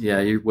 days. Yeah,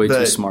 you're way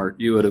too smart.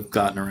 You would have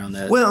gotten around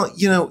that. Well,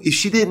 if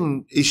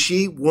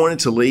she wanted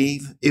to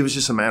leave, it was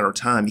just a matter of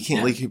time. You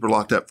can't keep her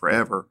locked up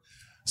forever.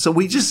 So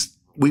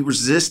we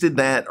resisted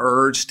that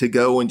urge to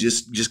go and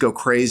just go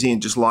crazy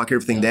and just lock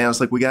everything down. It's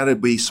like, we got to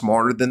be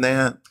smarter than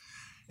that.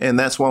 And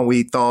that's why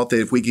we thought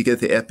that if we could get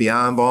the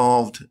FBI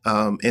involved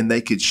and they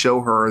could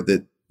show her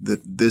that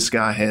this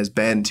guy has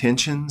bad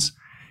intentions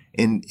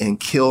and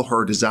kill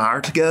her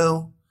desire to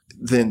go,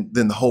 then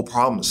the whole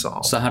problem is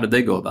solved. So how did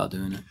they go about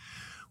doing it?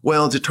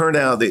 Well, it turned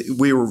out that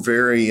we were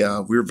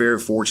very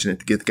fortunate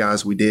to get the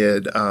guys we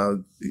did.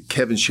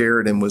 Kevin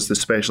Sheridan was the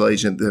special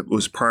agent that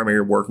was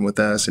primarily working with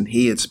us, and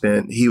he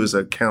was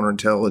a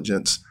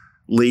counterintelligence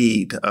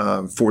lead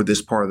for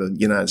this part of the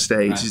United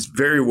States. Right. He's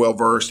very well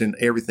versed in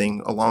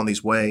everything along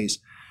these ways.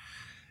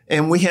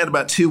 And we had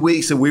about 2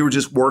 weeks that we were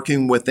just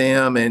working with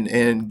them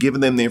and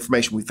giving them the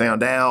information we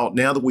found out.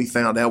 Now that we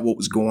found out what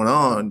was going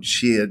on,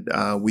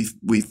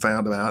 we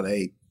found about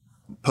a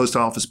post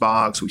office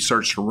box. We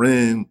searched her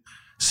room.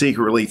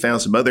 Secretly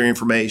found some other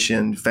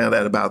information, found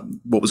out about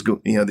what was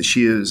going, that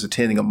she is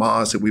attending a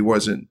mosque that we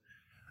wasn't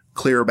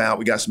clear about.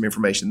 We got some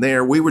information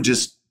there. We were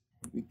just,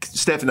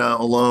 Steph and I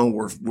alone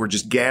were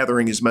just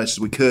gathering as much as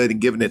we could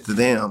and giving it to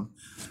them,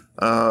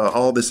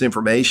 all this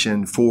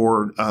information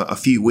for a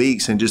few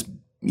weeks and just,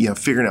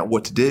 figuring out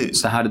what to do.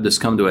 So how did this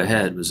come to a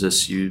head? Was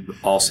this you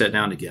all sat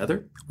down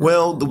together?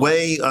 Well, the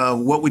way,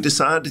 what we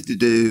decided to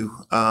do,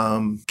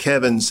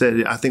 Kevin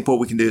said, I think what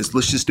we can do is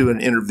let's just do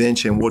an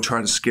intervention. We'll try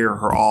to scare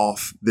her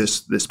off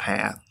this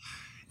path.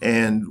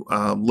 And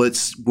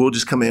we'll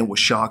just come in with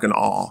shock and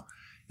awe.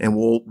 And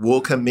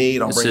we'll come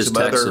meet. I'll bring some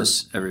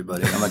Texas,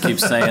 everybody. I'm going to keep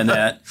saying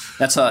that.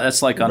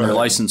 That's like on her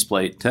license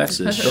plate,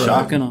 Texas.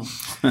 Shock and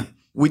awe.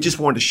 We just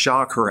wanted to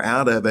shock her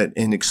out of it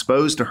and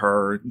expose to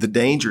her the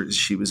dangers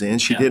she was in.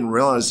 She didn't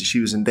realize that she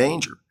was in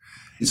danger.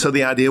 So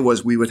the idea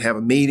was we would have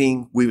a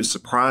meeting. We would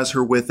surprise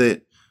her with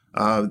it.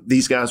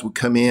 These guys would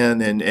come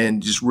in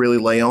and just really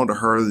lay on to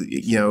her,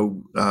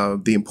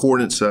 the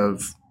importance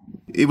of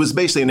 – it was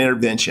basically an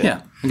intervention.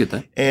 Yeah, I get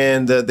that.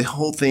 And the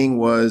whole thing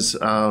was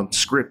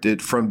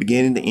scripted from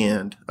beginning to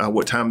end,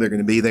 what time they're going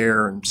to be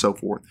there and so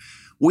forth.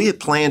 We had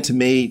planned to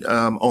meet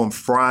on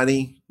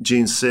Friday,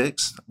 June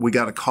 6th. We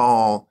got a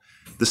call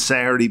the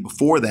Saturday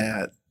before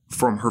that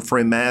from her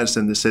friend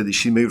Madison that said that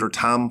she moved her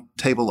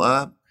timetable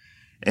up.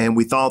 And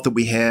we thought that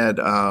we had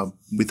a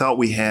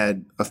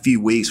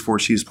few weeks before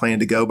she was planning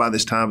to go by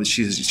this time, but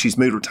she's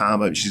moved her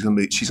time up. She's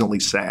gonna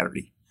leave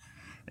Saturday.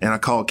 And I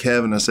called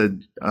Kevin. I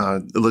said,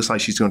 it looks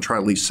like she's going to try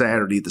to leave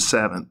Saturday the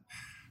 7th.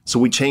 So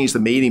we changed the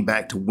meeting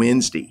back to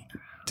Wednesday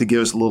to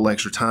give us a little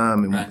extra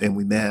time, and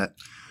we met.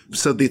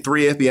 So the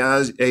 3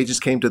 FBI agents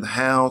came to the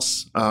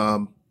house.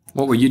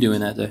 What were you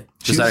doing that day?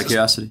 Just out of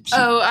curiosity.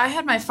 Oh, I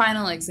had my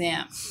final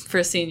exam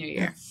for senior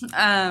year.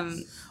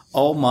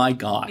 Oh my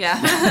God.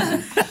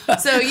 Yeah.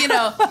 So,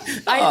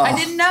 I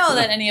didn't know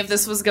that any of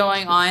this was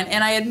going on,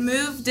 and I had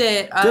moved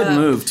it. Good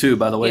move, too,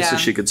 by the way, so yeah.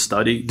 she could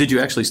study. Did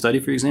you actually study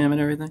for your exam and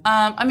everything?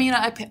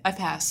 I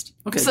passed.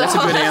 Okay, So- that's a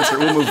good answer.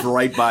 We'll move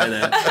right by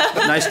that.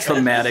 Nice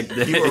traumatic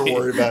day. You weren't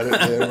worried about it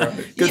then,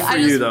 right? Good Yeah, for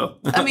you, though.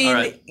 I mean, All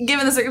right.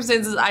 given the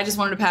circumstances, I just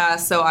wanted to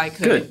pass so I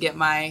could Good. get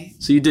my.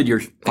 So you did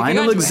your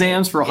final graduate.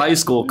 exams for high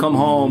school. Come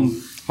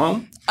home.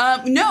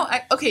 No.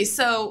 Okay.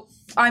 So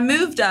I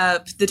moved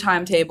up the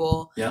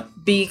timetable Yeah.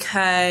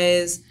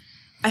 because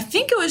I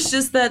think it was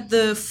just that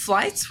the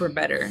flights were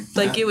better.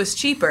 Like it was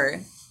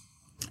cheaper.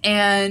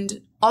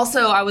 And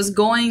also I was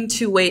going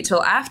to wait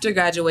till after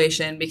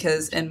graduation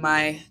because in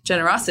my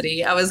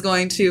generosity, I was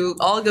going to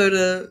all go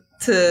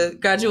to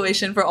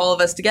graduation for all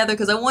of us together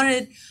because I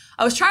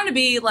was trying to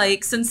be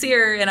like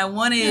sincere and I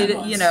wanted,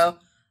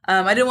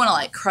 I didn't want to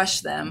like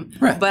crush them,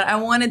 Right. but I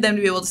wanted them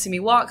to be able to see me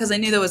walk because I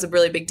knew that was a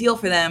really big deal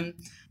for them.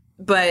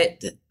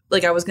 But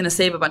like I was going to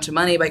save a bunch of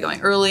money by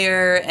going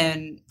earlier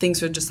and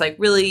things were just like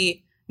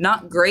really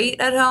not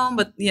great at home,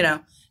 but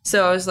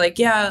so I was like,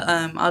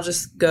 I'll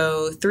just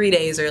go 3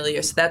 days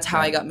earlier. So that's how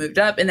I got moved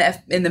up. And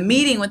in the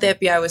meeting with the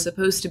FBI was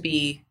supposed to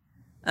be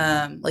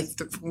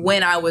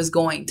when I was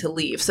going to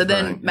leave. So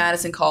then Right.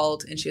 Madison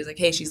called and she was like,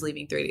 hey, she's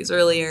leaving 3 days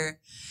earlier.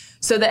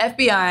 So the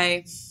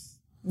FBI,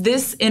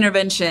 this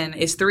intervention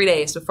is 3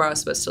 days before I was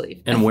supposed to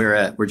leave. And where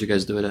at? Where'd you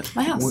guys do it at?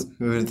 My house.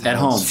 At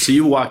home. So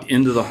you walked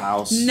into the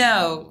house.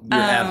 No.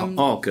 You're at home.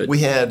 Oh, good. We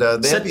had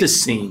Set the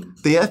scene.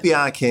 the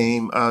FBI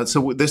came.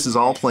 So this is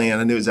all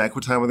planned. I knew exactly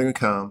what time they were going to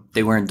come.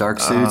 They wearing dark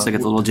suits. They got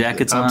the little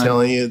jackets on. I'm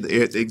telling you,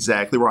 it's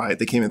exactly right.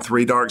 They came in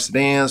 3 dark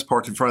sedans,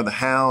 parked in front of the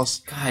house.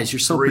 Guys, you're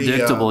so 3,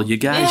 predictable. You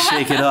guys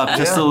shake it up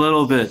just a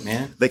little bit,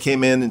 man. They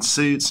came in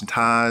suits and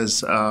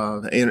ties.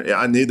 And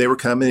I knew they were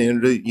coming.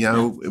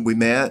 And, we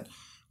met.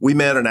 We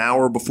met an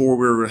hour before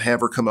we were going to have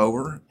her come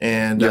over.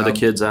 And The other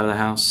kids out of the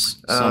house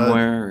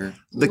somewhere? Or?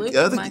 The Luke,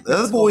 other, my the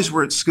other boys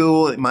were at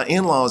school. My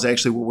in-laws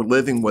actually were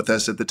living with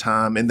us at the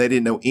time, and they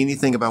didn't know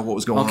anything about what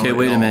was going on. Okay,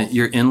 wait at a all. minute.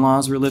 Your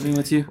in-laws were living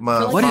with you?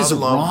 What is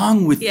father-in-law-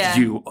 wrong with Yeah.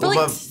 you? For like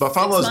my 6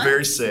 father-in-law was very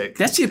months? sick.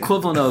 That's the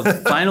equivalent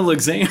of final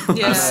exams.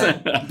 Yeah.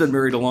 I've been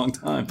married a long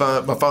time.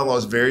 My father-in-law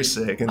was very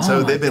sick, and Oh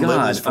so my they've been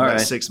living with us God. for All about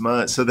right. 6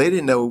 months. So they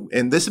didn't know,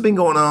 and this had been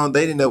going on.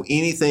 They didn't know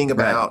anything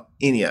about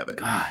any of it.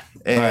 God.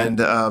 And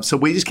so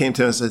we just came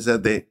to us and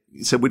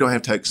said, we don't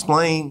have to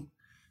explain.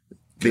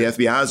 The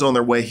FBI is on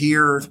their way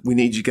here. We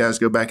need you guys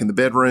to go back in the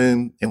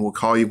bedroom, and we'll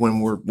call you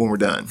when we're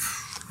done.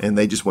 And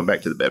they just went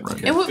back to the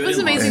bedroom. And what Good was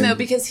in-laws. amazing though,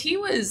 because he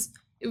was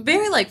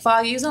very like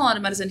foggy, he was on a lot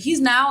of medicine.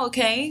 He's now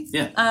okay.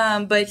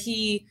 Yeah. But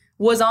he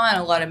was on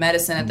a lot of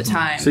medicine at the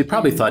time. So he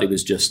probably thought he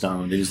was just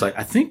stoned. And he's like,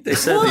 I think they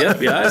said the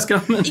FBI is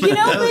coming. You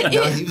know, but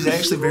No, he was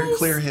actually very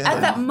clear-headed.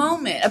 At that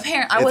moment,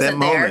 apparently, I At wasn't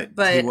that there, moment,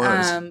 but he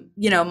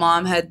was.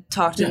 Mom had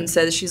talked to him and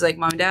said, she's like,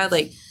 Mom and Dad,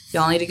 like,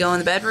 y'all need to go in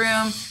the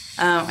bedroom.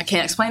 I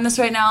can't explain this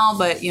right now,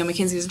 but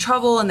Mackenzie's in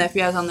trouble and the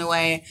FBI's on their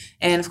way.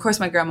 And of course,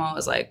 my grandma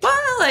was like,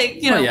 "What? Like,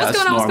 yeah, what's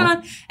going on? What's normal. going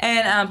on?"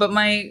 And but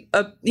my,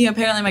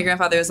 apparently, my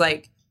grandfather was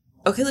like,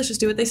 "Okay, let's just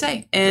do what they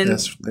say." And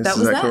That's that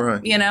was exactly that,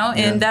 right.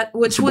 and that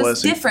which It's a was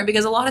blessing. different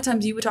because a lot of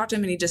times you would talk to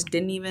him and he just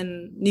didn't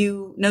even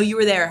know you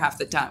were there half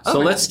the time. So Over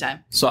half let's. the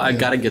time. So I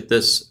got to get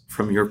this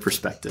from your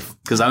perspective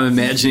because I'm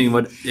imagining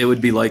what it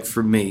would be like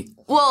for me.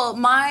 Well,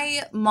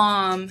 my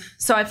mom,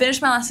 so I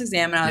finished my last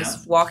exam and I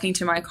was walking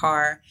to my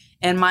car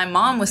and my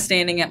mom was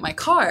standing at my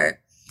car.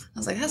 I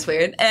was like, that's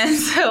weird. And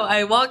so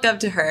I walk up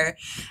to her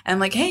and I'm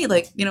like, hey,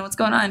 like, what's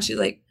going on? She's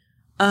like,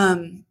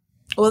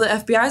 well, the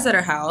FBI's at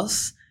our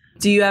house.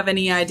 Do you have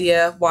any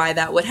idea why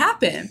that would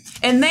happen?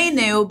 And they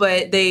knew,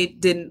 but they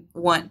didn't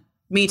want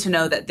me to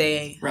know that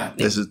they Right.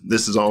 This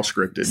is all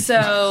scripted.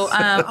 So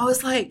I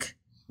was like,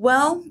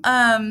 well,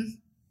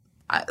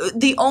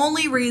 the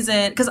only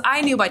reason, because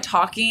I knew by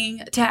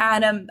talking to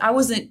Adam, I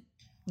wasn't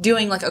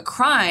doing like a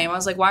crime. I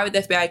was like, why would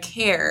the FBI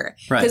care?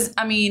 Right. Because,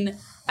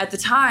 at the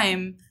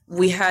time,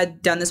 we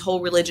had done this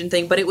whole religion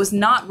thing, but it was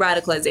not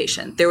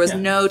radicalization. There was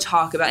no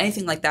talk about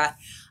anything like that.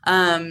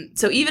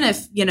 So even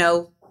if,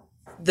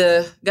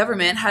 the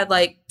government had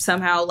like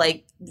somehow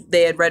like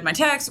they had read my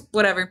text,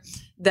 whatever,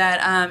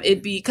 that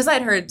it'd be, because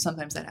I'd heard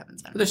sometimes that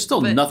happens. But there's still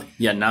nothing.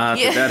 Yeah, not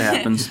Yeah. that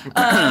happens.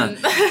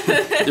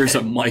 There's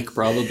a mic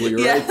probably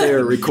right Yeah.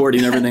 there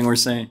recording everything we're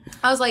saying.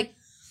 I was like,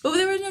 but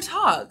there was no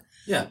talk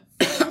Yeah.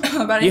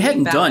 about You anything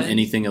hadn't done valid.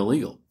 anything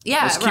illegal.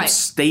 Yeah, Let's keep right.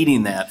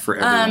 stating that for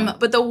everyone.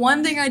 But the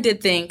one thing I did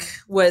think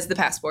was the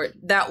passport.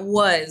 That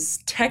was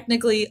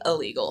technically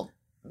illegal.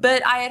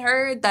 But I had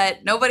heard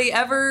that nobody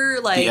ever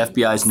like The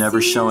FBI's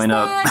never sees showing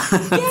up that.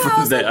 Yeah, for I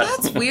was like,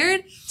 that. that's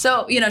weird.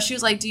 So, she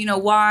was like, do you know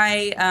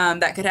why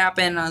that could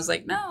happen? And I was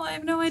like, no, I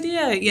have no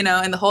idea.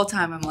 And the whole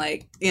time I'm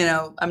like,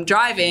 I'm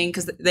driving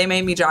because they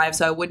made me drive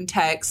so I wouldn't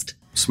text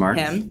Smart.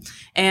 him.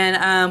 And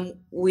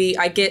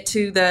I get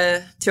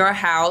to our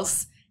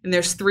house and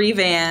there's 3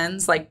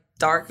 vans, like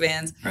dark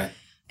vans. Right.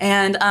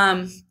 And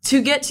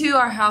to get to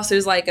our house,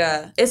 there's like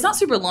it's not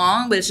super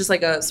long, but it's just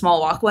like a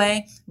small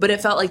walkway. But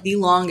it felt like the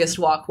longest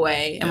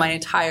walkway in my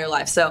entire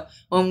life. So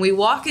when we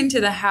walk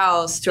into the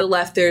house, to the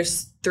left,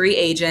 there's 3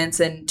 agents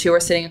and 2 are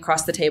sitting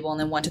across the table and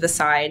then 1 to the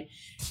side.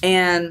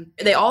 And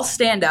they all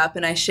stand up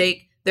and I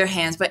shake their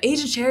hands. But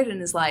Agent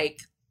Sheridan is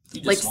like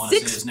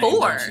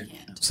 6'4".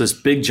 So this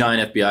big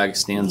giant FBI guy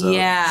stands up,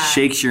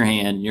 shakes your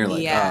hand, and you're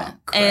like, oh,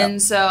 crap.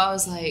 And so I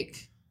was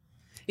like,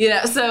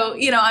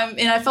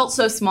 I felt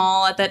so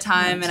small at that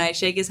time, and I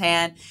shake his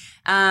hand.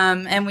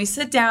 And we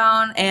sit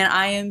down, and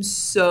I am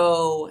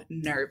so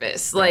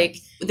nervous. Like,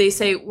 they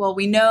say, well,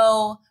 we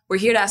know we're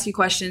here to ask you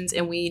questions,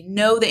 and we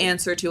know the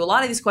answer to a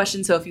lot of these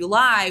questions, so if you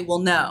lie, we'll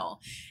know.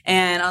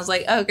 And I was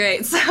like, oh,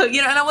 great. So, and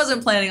I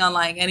wasn't planning on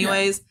lying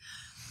anyways. Yeah.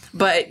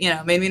 But,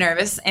 made me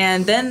nervous.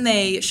 And then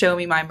they show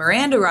me my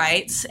Miranda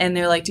rights, and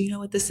they're like, do you know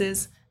what this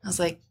is? I was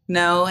like,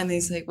 no. And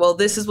he's like, well,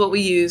 this is what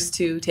we use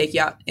to take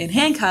you out in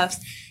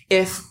handcuffs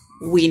if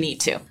we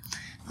need to.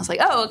 I was like,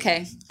 oh,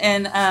 okay.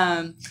 And,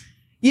 and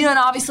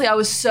obviously I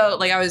was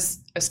so, I was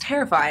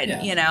terrified,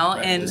 right.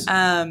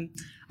 And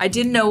I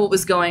didn't know what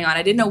was going on.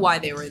 I didn't know why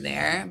they were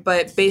there.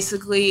 But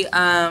basically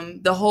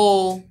the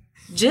whole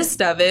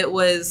gist of it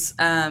was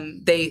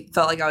they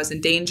felt like I was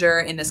in danger,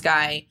 and this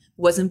guy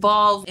was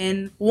involved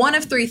in one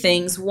of 3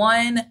 things.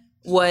 One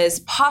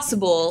was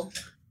possible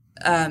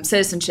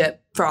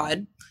citizenship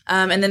fraud.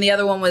 And then the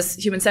other one was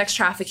human sex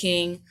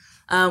trafficking,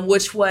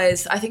 which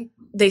was, I think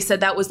they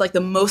said that was like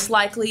the most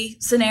likely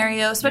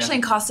scenario, especially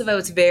in Kosovo.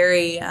 It's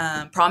very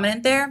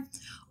prominent there.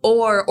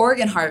 Or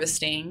organ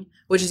harvesting,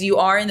 which is you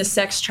are in the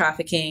sex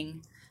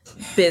trafficking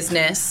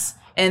business.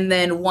 And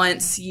then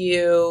once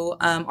you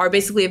are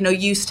basically of no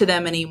use to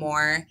them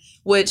anymore,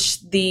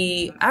 which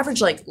the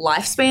average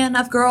lifespan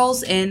of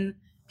girls in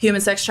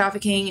human sex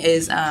trafficking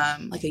is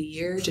like a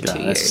year to 2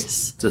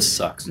 years. This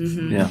sucks.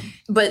 Mm-hmm. Yeah.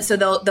 But so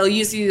they'll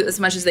use you as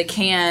much as they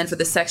can for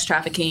the sex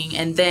trafficking,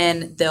 and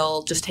then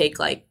they'll just take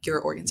your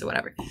organs or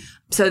whatever.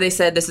 So they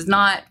said, this is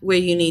not where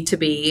you need to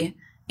be.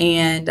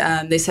 And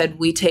they said,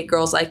 we take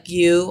girls like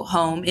you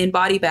home in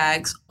body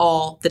bags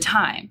all the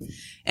time.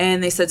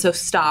 And they said, so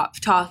stop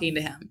talking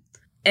to him.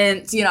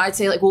 And, I'd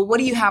say well, what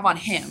do you have on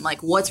him?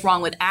 What's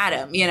wrong with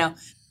Adam?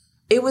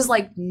 It was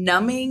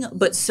numbing,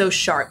 but so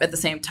sharp at the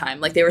same time.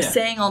 They were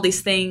saying all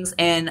these things,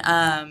 and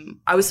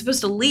I was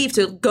supposed to leave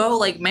to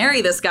go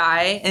marry this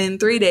guy in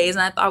 3 days.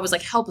 And I was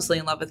helplessly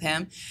in love with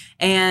him.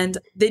 And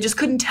they just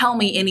couldn't tell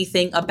me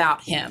anything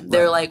about him. Right.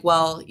 They're like,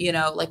 well,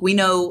 we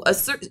know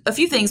a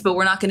few things, but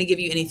we're not going to give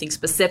you anything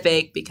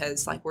specific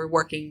because we're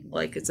working,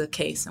 it's a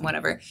case and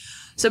whatever.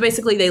 So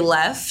basically they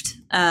left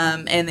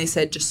and they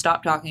said, just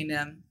stop talking to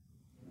him.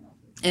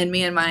 And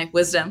me and my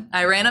wisdom,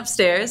 I ran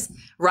upstairs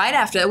right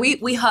after that.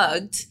 We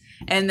hugged,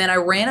 and then I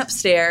ran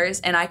upstairs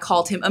and I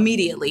called him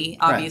immediately,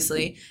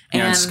 obviously. Right.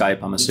 And on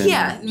Skype, I'm assuming.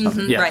 Yeah,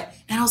 yeah, right.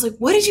 And I was like,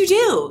 what did you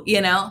do?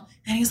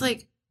 And he's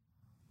like,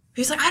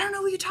 I don't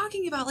know what you're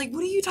talking about. What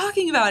are you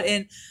talking about?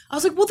 And I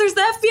was like, well, there's the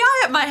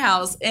FBI at my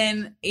house.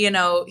 And,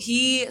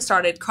 he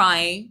started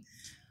crying.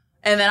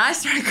 And then I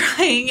started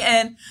crying.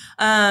 And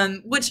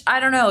which, I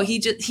don't know,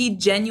 he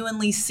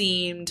genuinely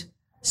seemed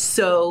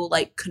so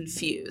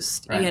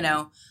confused, right.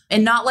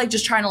 And not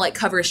just trying to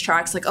cover his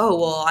tracks, oh,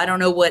 well, I don't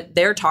know what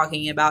they're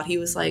talking about. He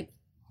was like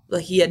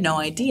he had no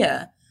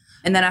idea.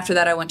 And then after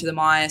that, I went to the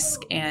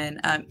mosque, and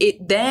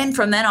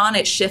from then on,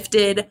 it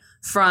shifted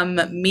from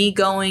me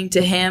going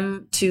to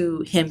him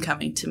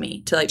coming to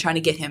me, to trying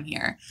to get him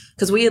here.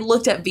 Because we had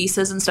looked at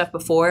visas and stuff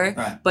before,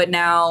 right. but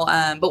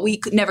now, but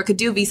we never could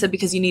do a visa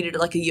because you needed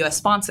a U.S.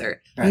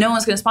 sponsor. Right. No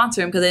one's going to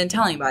sponsor him because they didn't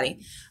tell anybody.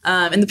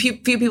 And the few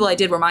people I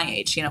did were my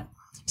age,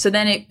 So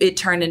then it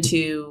turned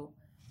into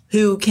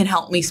who can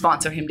help me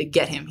sponsor him to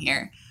get him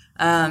here.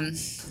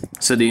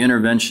 So the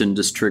intervention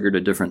just triggered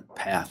a different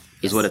path,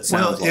 is what it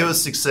sounds like. Well, it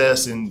was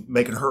success in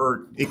making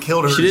her, it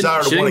killed her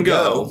desire to want to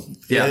go.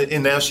 Yeah.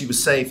 And now she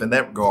was safe in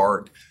that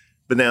regard.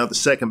 But now the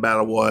second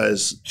battle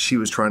was she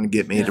was trying to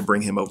get me to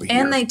bring him over here.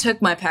 And they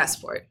took my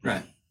passport.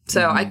 Right.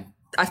 So I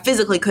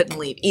physically couldn't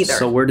leave either.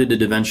 So where did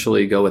it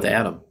eventually go with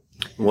Adam?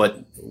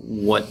 What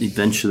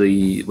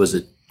eventually, was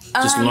it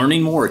just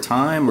learning more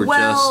time or we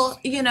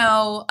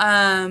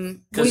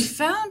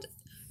found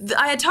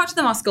I had talked to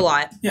the mosque a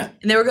lot. Yeah.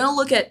 And they were going to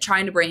look at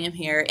trying to bring him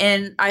here.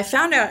 And I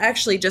found out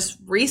actually just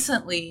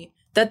recently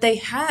that they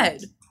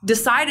had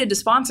decided to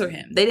sponsor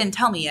him. They didn't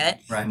tell me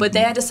yet, right. But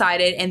they had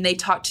decided, and they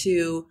talked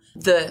to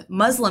the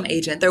Muslim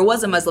agent. There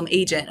was a Muslim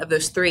agent of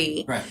those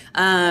 3. Right.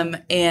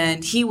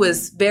 And he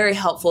was very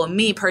helpful,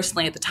 me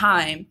personally at the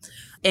time.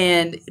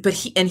 But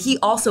he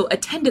also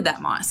attended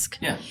that mosque.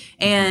 Yeah.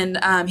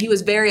 And he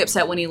was very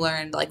upset when he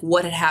learned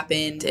what had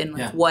happened and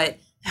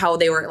how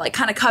they were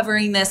kind of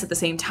covering this at the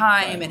same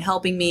time, right. And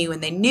helping me when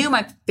they knew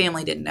my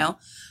family didn't know.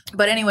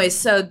 But anyways,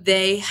 so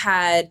they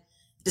had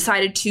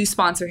decided to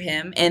sponsor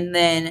him, and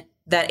then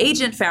that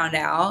agent found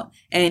out,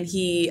 and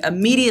he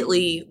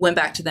immediately went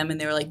back to them, and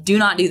they were like, do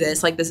not do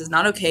this. Like, this is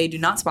not okay. Do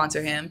not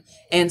sponsor him.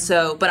 And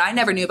so, but I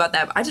never knew about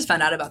that. I just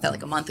found out about that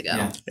like a month ago.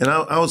 Yeah. And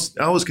I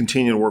was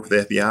continuing to work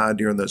with the FBI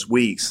during those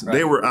weeks.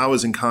 Right. I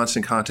was in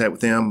constant contact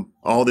with them.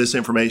 All this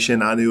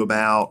information I knew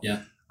about.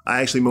 Yeah.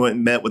 I actually went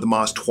and met with the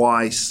mosque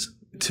twice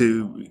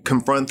to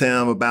confront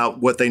them about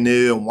what they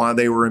knew and why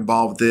they were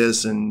involved with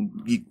this, and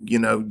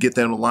get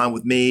them to line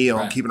with me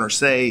on keeping her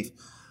safe.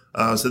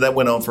 So that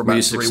went on for about 3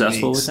 weeks. Were you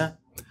successful with that?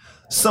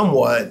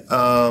 Somewhat.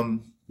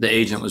 The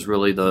agent was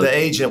really the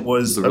agent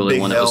was a really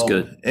big one help, that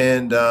was good,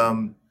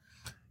 and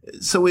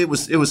so it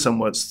was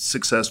somewhat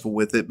successful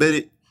with it.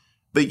 But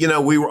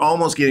we were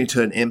almost getting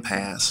to an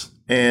impasse,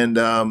 and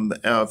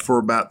for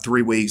about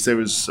 3 weeks there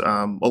was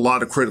a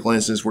lot of critical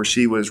instances where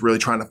she was really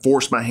trying to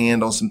force my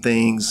hand on some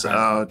things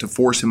to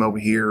force him over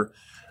here.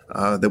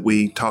 That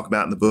we talk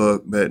about in the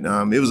book, but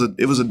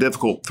it was a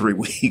difficult 3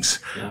 weeks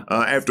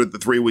after the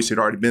 3 weeks had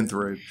already been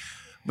through.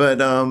 But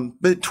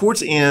towards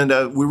the end,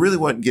 we really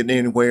wasn't getting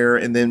anywhere.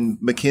 And then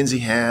Mackenzie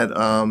had,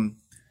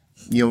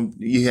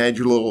 you had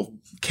your little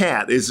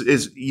cat.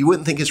 Is you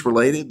wouldn't think it's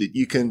related, but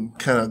you can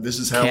kind of. This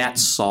is how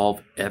cats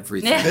solve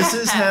everything. This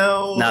is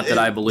how. Not that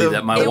I believe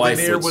that. My wife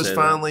would was say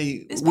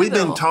finally. that. We've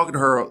been talking to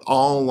her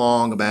all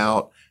along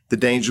about the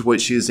danger of what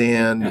she is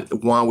in,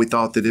 why we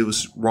thought that it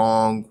was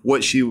wrong,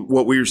 what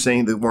we were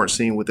seeing that we weren't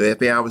seeing, what the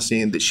FBI was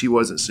seeing that she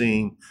wasn't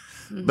seeing.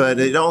 Mm-hmm. But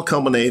it all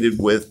culminated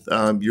with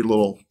your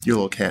little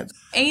cat.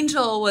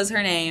 Angel was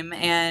her name,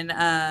 and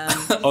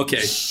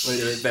Okay, wait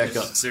a minute, back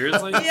up.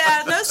 Seriously?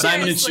 yeah, no,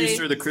 Simon and seriously.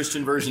 Schuster, the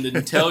Christian version,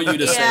 didn't tell you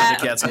to say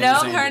the cat's name. No,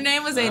 was Angel. her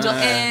name was Angel,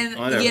 and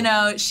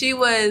whatever. she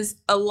was.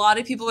 A lot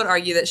of people would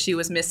argue that she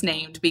was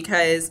misnamed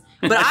because,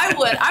 but I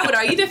would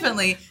argue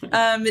differently.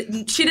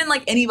 She didn't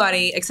like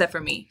anybody except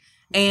for me.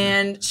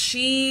 And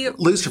she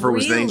Lucifer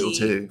was the angel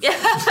too.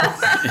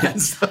 Yeah.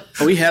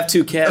 We have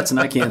 2 cats and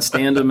I can't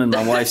stand them, and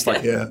my wife's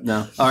like,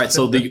 no. All right,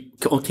 so the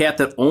cat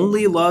that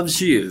only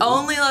loves you.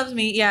 Only loves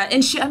me, yeah.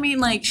 And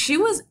she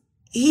was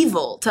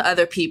evil to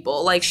other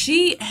people. Like,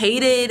 she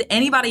hated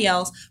anybody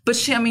else, but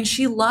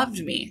she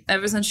loved me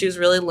ever since she was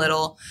really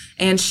little.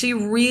 And she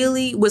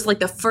really was like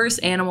the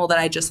first animal that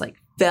I just like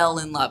fell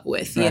in love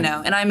with, and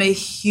I'm a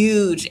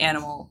huge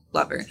animal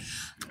lover.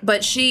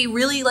 But she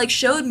really like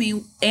showed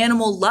me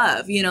animal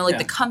love,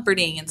 the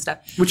comforting and stuff.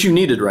 Which you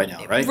needed right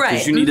now, right? Right.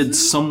 Because you needed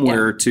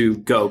somewhere to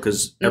go,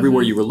 because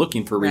everywhere you were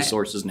looking for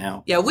resources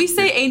now. Yeah, we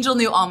say Angel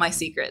knew all my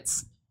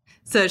secrets.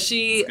 So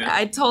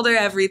I told her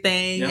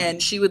everything,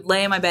 and she would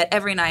lay in my bed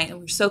every night, and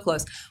we were so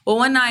close. Well,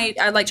 one night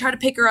I like tried to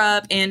pick her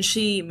up, and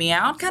she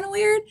meowed kind of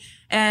weird,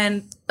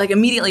 and like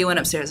immediately went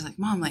upstairs. I was like,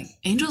 Mom, like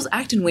Angel's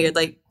acting weird.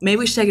 Like maybe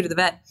we should take her to the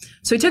vet.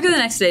 So we took her the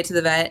next day to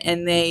the vet,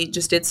 and they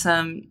just did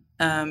some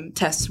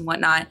tests and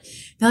whatnot.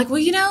 They're like,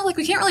 well, like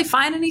we can't really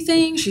find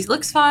anything. She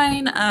looks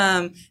fine.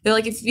 They're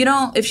like, if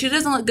she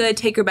doesn't look good,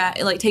 take her back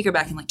in like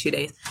 2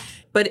 days.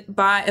 But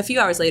by a few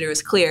hours later, it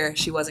was clear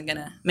she wasn't going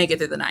to make it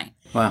through the night.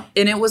 Wow.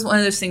 And it was one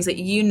of those things that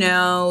you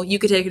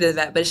could take her to the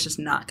vet, but it's just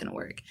not going to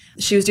work.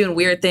 She was doing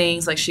weird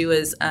things. Like she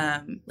was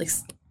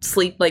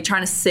like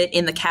trying to sit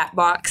in the cat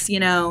box,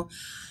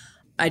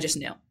 I just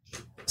knew.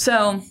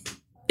 So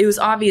it was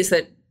obvious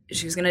that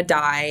she was going to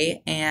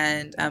die,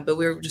 and but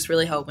we were just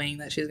really hoping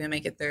that she was going to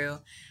make it through.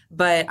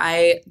 But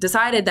I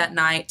decided that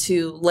night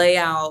to lay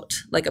out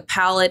like a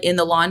pallet in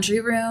the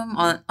laundry room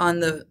on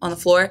the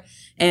floor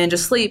and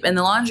just sleep in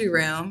the laundry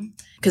room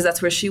because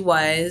that's where she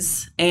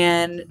was,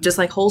 and just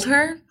like hold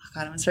her. Oh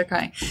God, I'm going to start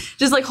crying.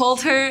 Just like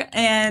hold her.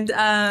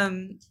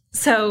 And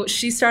so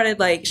she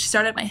started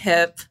at my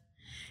hip,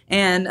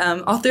 and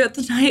all throughout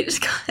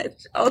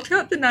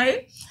the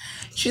night,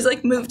 she's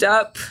like moved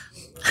up.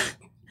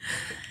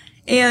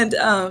 And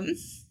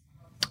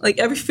like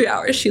every few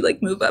hours she'd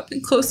like move up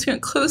and closer.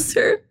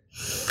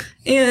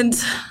 And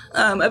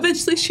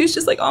eventually she was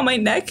just like on my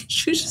neck.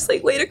 She was just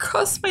like laid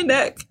across my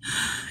neck.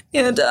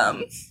 And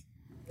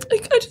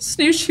like I just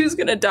knew she was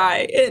gonna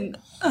die. And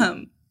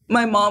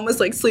my mom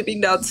was like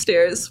sleeping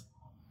downstairs.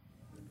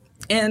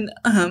 And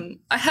I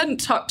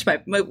hadn't talked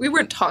to we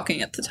weren't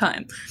talking at the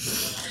time.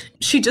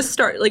 She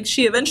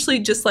eventually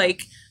just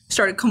like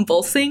started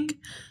convulsing.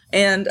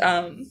 And,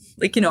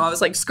 I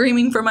was like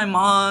screaming for my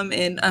mom,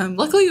 and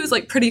luckily it was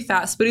like pretty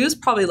fast, but it was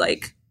probably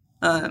like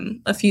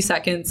a few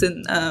seconds.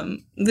 And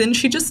then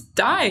she just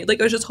died. Like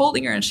I was just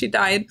holding her and she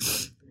died.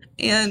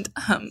 And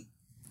that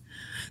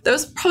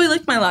was probably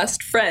like my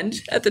last friend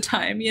at the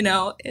time,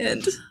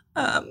 and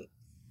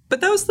but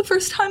that was the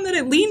first time that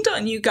I leaned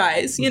on you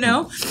guys,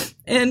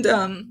 And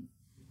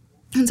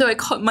so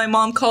my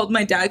mom called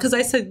my dad because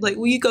I said, like,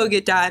 will you go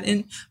get Dad?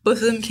 And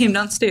both of them came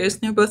downstairs,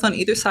 and they're both on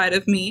either side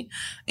of me.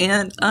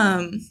 And,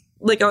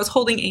 I was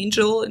holding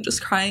Angel and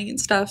just crying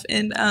and stuff.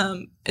 And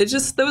that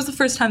was the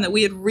first time that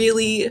we had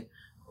really,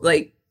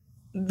 like,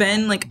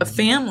 been, like, a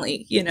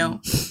family,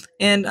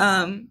 And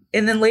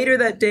then later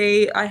that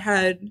day, I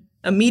had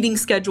a meeting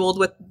scheduled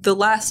with the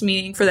last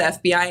meeting for the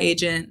FBI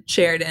agent,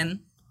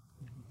 Sheridan.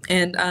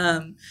 And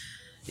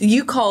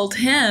you called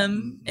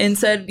him and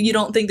said, you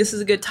don't think this is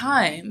a good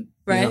time.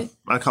 right?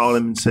 I called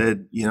him and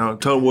said,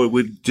 told him what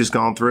we'd just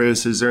gone through. I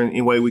said, is there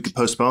any way we could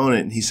postpone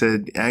it? And he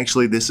said,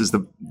 actually, this is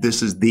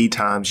the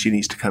time she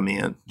needs to come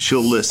in.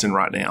 She'll listen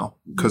right now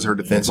because her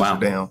defenses are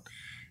down.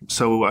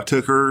 So I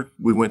took her.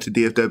 We went to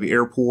DFW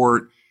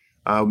Airport.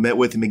 Met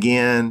with him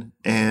again,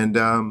 and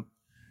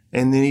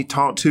then he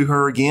talked to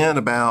her again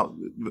about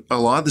a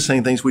lot of the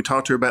same things we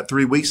talked to her about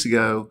 3 weeks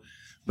ago.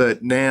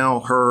 But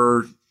now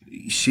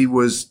she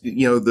was,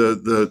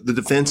 the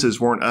defenses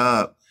weren't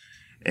up,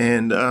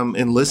 and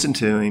listened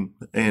to him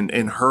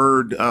and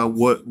heard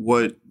what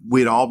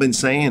we'd all been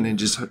saying, and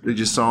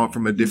just saw it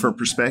from a different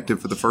perspective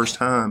for the first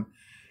time.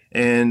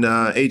 And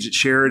Agent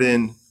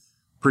Sheridan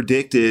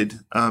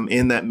predicted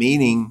in that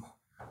meeting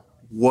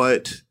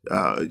what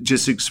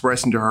just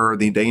expressing to her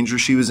the danger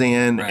she was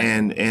in,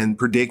 and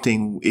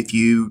predicting if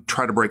you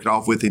try to break it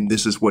off with him,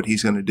 this is what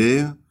he's going to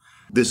do,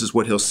 this is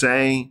what he'll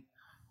say,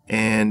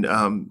 and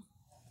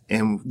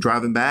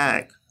driving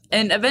back.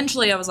 And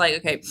eventually I was like,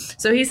 okay,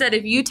 so he said,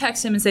 if you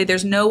text him and say,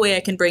 there's no way I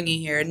can bring you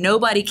here,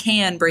 nobody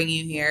can bring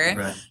you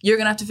here, you're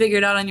going to have to figure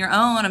it out on your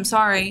own, I'm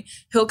sorry,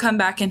 he'll come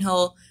back and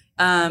he'll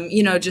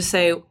just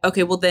say,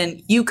 okay, well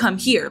then you come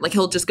here. Like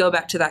he'll just go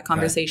back to that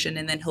conversation,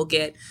 and then he'll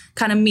get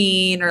kind of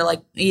mean, or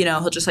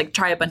he'll just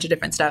try a bunch of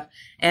different stuff.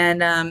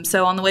 And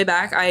so on the way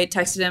back, I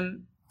texted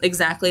him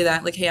exactly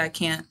that, like, hey, I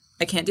can't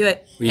do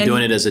it. Were you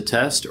doing it as a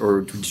test,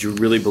 or did you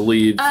really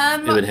believe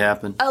it would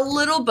happen? A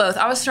little both.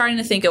 I was starting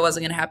to think it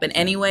wasn't going to happen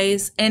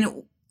anyways.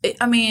 And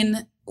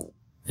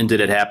And did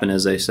it happen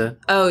as they said?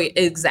 Oh,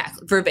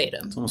 exactly.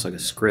 Verbatim. It's almost like a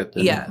script.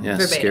 Yeah,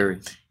 verbatim. Scary.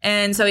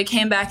 And so he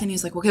came back and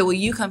he's like, okay, well,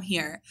 you come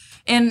here.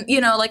 And,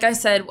 like I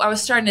said, I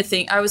was starting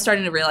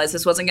to realize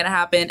this wasn't going to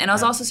happen. And I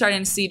was also starting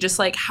to see just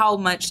how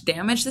much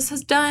damage this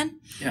has done.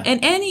 Yeah. And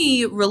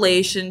any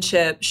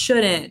relationship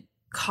shouldn't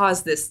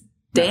cause this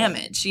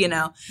damage,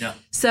 Yeah.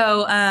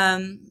 So,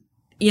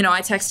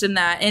 I texted him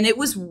that, and it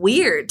was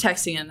weird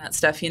texting him that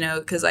stuff,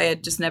 because I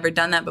had just never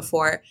done that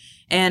before.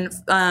 And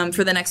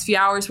for the next few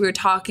hours we were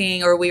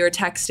talking, or we were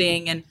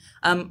texting, and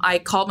I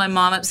called my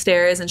mom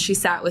upstairs and she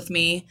sat with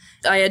me.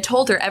 I had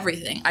told her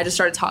everything. I just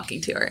started talking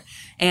to her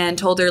and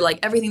told her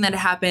everything that had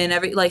happened,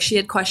 she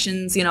had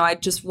questions, I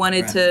just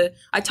wanted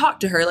I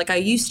talked to her like I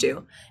used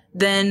to.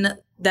 Then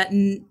that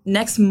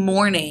next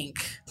morning,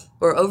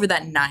 or over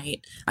that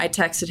night, I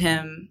texted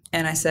him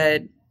and I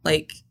said,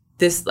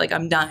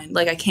 I'm done.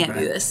 I can't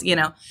do this,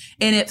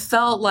 And it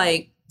felt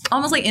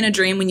almost like in a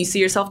dream when you see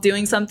yourself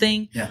doing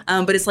something. Yeah.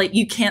 But it's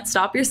you can't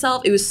stop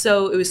yourself. It was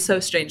so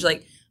strange.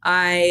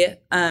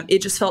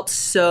 It just felt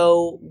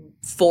so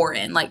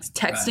foreign,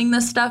 texting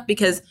this stuff,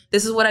 because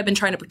this is what I've been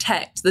trying to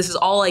protect. This is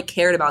all I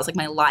cared about. It's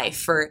my life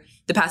for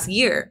the past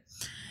year.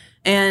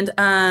 And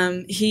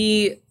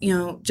he,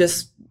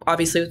 just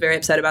obviously was very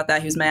upset about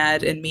that. He was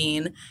mad and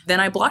mean.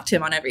 Then I blocked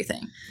him on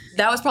everything.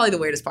 That was probably the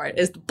weirdest part,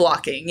 is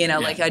blocking.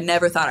 I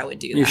never thought I would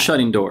do that. You're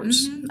shutting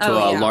doors to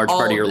a large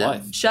part of your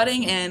life.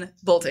 Shutting and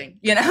bolting,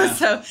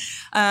 So,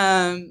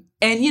 and,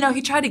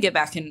 he tried to get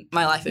back in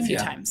my life a few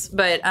times.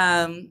 But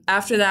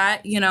after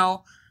that,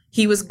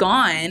 he was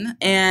gone.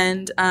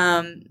 And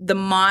the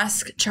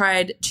mosque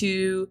tried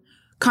to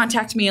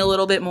contact me a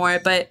little bit more.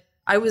 But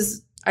I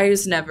was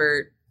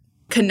never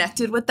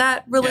connected with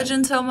that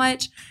religion so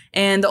much.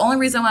 And the only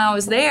reason why I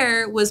was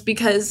there was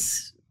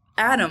because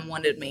Adam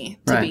wanted me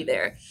to be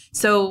there.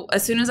 So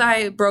as soon as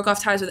I broke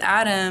off ties with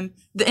Adam,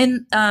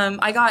 then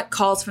I got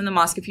calls from the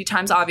mosque a few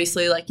times,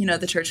 obviously,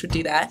 the church would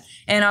do that.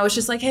 And I was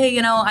just like, hey,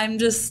 I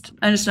just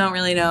don't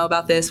really know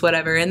about this,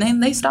 whatever. And then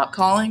they stopped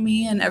calling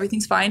me and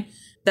everything's fine.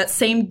 That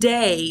same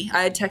day,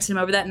 I had texted him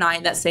over that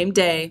night. That same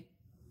day,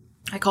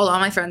 I called all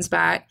my friends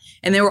back,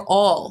 and they were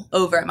all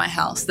over at my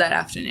house that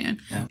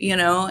afternoon,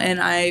 and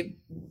I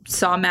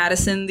saw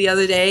Madison the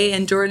other day,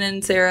 and Jordan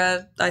and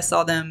Sarah, I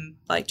saw them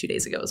 2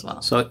 days ago as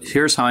well. So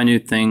here's how I knew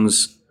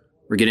things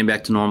were getting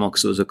back to normal,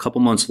 because it was a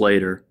couple months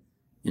later,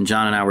 and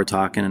John and I were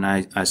talking, and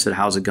I said,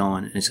 how's it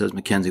going? And he says,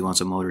 Mackenzie wants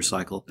a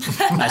motorcycle.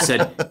 I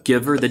said,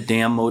 give her the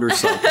damn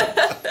motorcycle.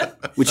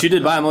 Which you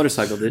did buy a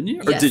motorcycle, didn't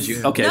you? Or did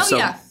you? Okay,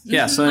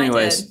 so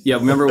anyways,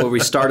 remember where we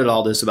started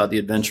all this about the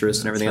adventurous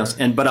and everything else.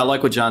 But I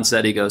like what John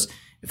said. He goes,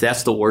 if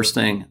that's the worst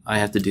thing I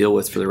have to deal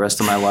with for the rest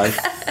of my life,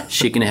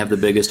 she can have the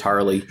biggest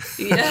Harley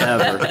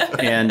ever.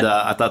 And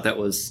I thought that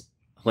was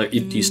do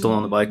you still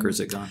own the bike, or is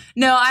it gone?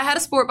 No, I had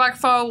a sport bike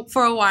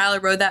for a while. I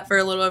rode that for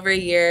a little over a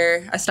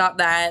year. I stopped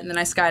that, and then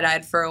I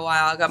skydived for a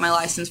while. I got my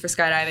license for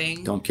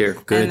skydiving. Don't care.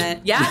 Good.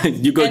 And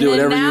then, you go do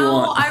whatever you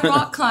want. I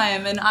rock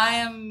climb, and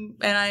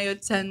I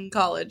attend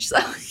college. So,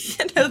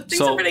 things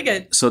are pretty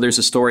good. So there's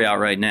a story out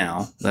right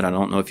now that I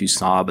don't know if you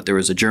saw, but there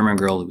was a German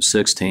girl who was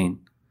 16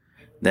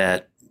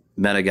 that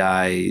met a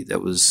guy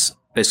that was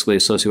basically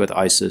associated with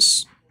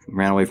ISIS,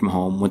 ran away from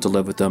home, went to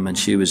live with them, and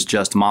she was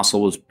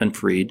Mosul was been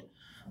freed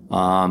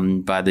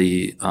by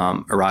the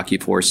Iraqi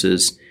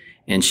forces,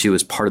 and she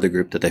was part of the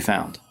group that they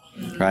found,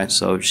 right?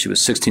 So she was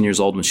 16 years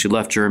old when she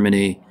left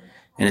Germany,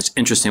 and it's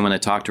interesting when I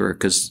talked to her,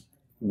 because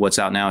what's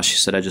out now, she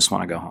said, I just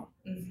want to go home.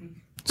 Mm-hmm.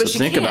 But so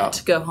she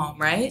can't go home,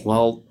 right?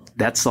 Well,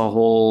 that's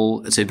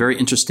it's a very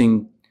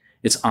interesting,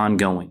 it's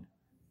ongoing.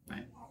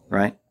 Right.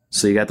 right?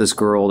 So you got this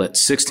girl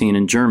that's 16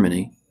 in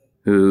Germany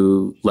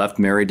who left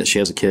married, she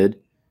has a kid,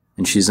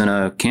 and she's in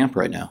a camp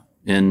right now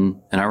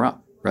in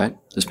Iraq, right?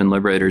 It's been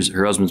liberated.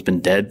 Her husband's been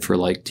dead for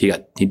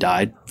he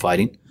died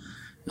fighting,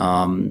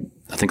 I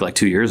think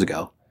 2 years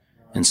ago.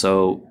 And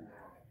so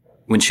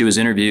when she was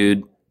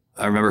interviewed,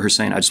 I remember her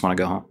saying, I just want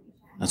to go home.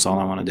 That's all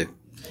I want to do.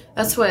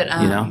 That's what,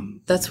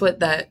 that's what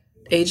that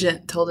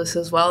agent told us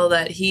as well,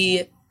 that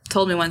he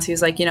told me once. He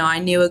was like, I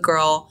knew a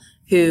girl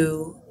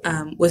who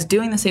was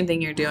doing the same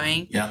thing you're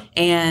doing. Yeah.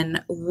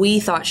 And we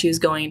thought she was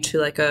going to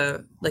like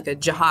a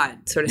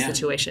jihad sort of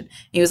situation. And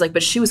he was like,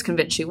 but she was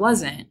convinced she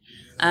wasn't.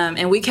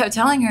 And we kept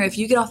telling her, if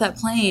you get off that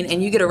plane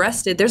and you get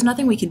arrested, there's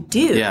nothing we can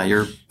do. Yeah,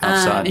 you're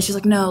outside. And she's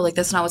like, no,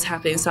 that's not what's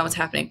happening. It's not what's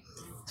happening.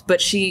 But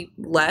she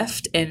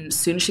left, and as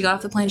soon as she got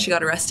off the plane, she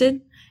got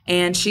arrested.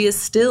 And she is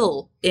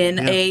still in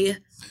a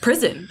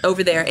prison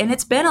over there. And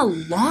it's been a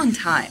long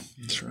time.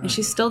 That's right. And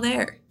she's still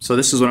there. So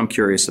this is what I'm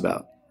curious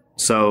about.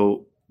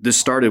 So this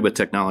started with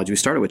technology. We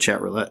started with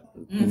chat roulette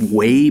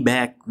way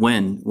back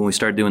when we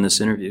started doing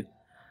this interview.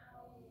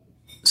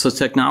 So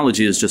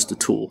technology is just a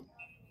tool,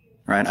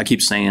 right? I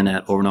keep saying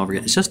that over and over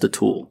again. It's just a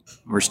tool.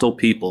 We're still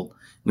people.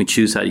 We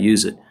choose how to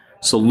use it.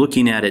 So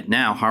looking at it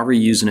now, how are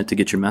you using it to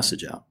get your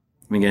message out?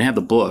 I mean, you have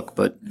the book,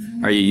 but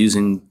are you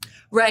using...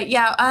 Right,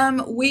 yeah.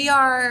 We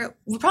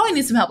probably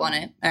need some help on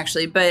it,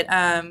 actually, but...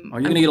 Are you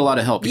going to get a lot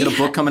of help? You got a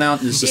book coming out?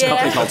 There's this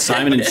company called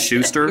Simon &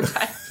 Schuster,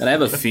 and I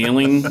have a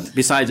feeling,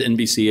 besides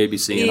NBC,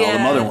 ABC, and all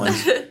them other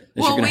ones, that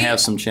you're going to have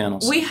some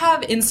channels. We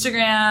have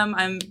Instagram.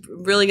 I'm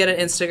really good at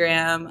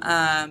Instagram.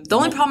 The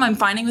only problem I'm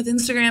finding with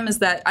Instagram is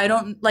that I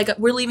don't,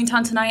 we're leaving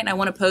town tonight, and I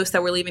want to post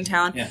that we're leaving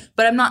town,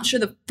 but I'm not sure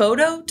the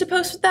photo to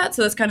post with that,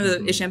 so that's kind of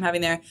the issue I'm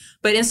having there.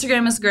 But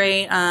Instagram is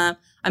great.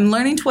 I'm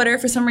learning Twitter.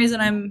 For some reason,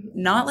 I'm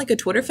not a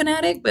Twitter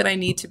fanatic, but I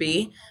need to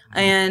be.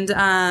 And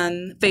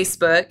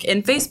Facebook.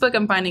 And Facebook,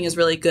 I'm finding, is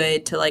really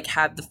good to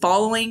have the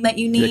following that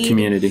you need.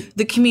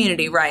 The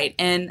community, right.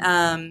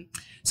 And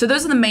so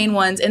those are the main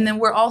ones. And then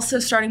we're also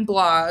starting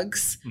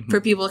blogs for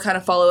people to kind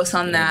of follow us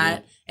on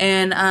that.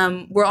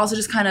 And we're also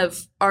just kind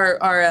of,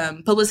 our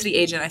publicity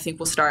agent, I think,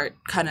 will start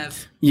kind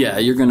of. Yeah,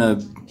 you're going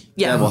to,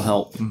 that will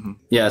help.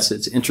 Yes,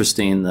 it's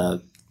interesting.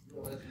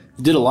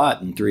 You did a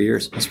lot in 3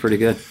 years. That's pretty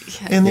good.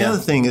 And the other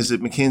thing is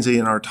that Mackenzie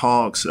in our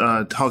talks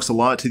talks a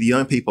lot to the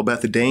young people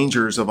about the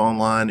dangers of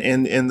online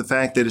and the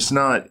fact that it's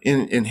not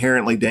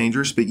inherently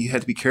dangerous, but you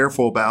have to be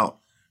careful about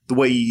the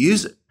way you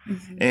use it.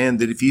 And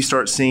that if you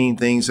start seeing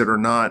things that are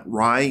not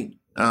right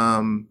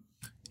and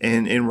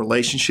in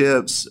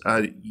relationships,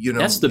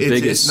 that's the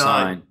biggest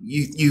sign.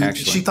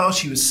 She thought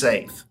she was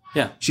safe.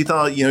 Yeah. She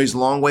thought, he's a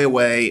long way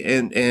away.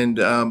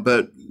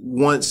 But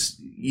once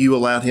you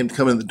allowed him to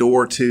come in the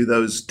door to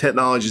those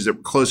technologies that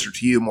were closer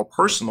to you, more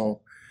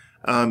personal,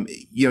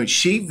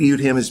 she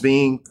viewed him as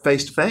being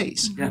face to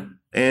face.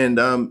 And,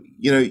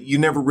 you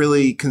never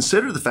really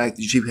considered the fact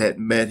that you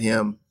hadn't met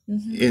him.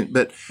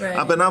 But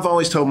I've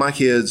always told my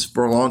kids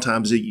for a long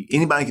time that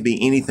anybody can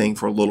be anything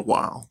for a little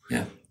while.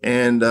 Yeah.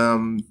 And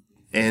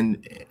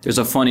there's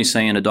a funny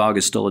saying, a dog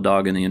is still a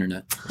dog in the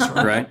internet,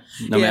 right?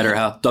 No matter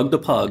how, Doug the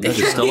Pug,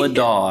 there's still a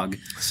dog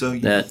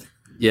that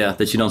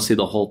you don't see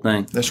the whole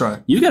thing. That's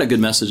right. You got a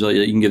good message that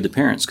you can give to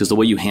parents because the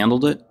way you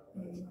handled it,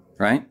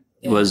 right,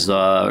 was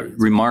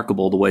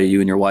remarkable, the way you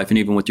and your wife, and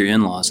even with your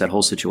in-laws, that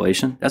whole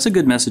situation. That's a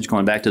good message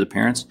going back to the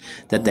parents,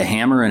 that the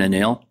hammer and a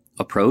nail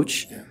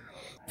approach,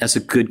 that's a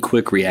good,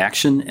 quick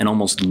reaction and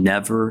almost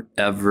never,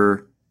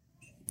 ever,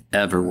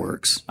 ever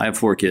works. I have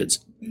 4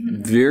 kids.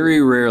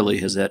 Very rarely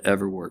has that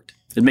ever worked.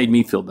 It made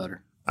me feel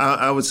better.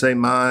 I would say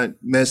my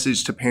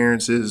message to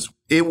parents is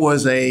it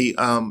was a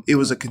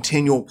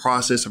continual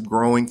process of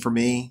growing for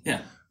me.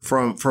 Yeah.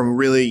 From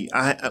really,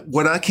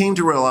 what I came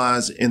to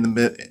realize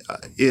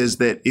is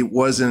that it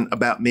wasn't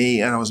about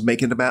me, and I was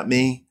making it about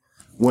me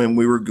when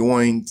we were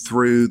going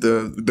through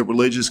the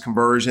religious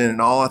conversion, and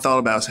all I thought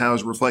about is how it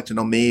was reflected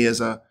on me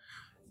as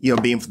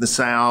being from the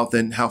South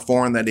and how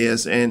foreign that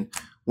is. And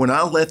when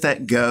I let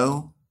that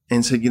go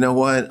and said, you know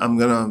what, I'm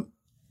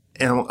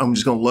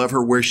just gonna love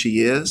her where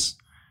she is.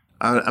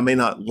 I may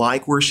not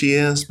like where she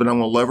is, but I'm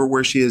going to love her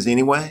where she is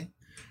anyway.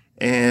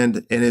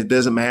 And it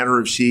doesn't matter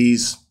if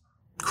she's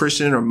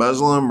Christian or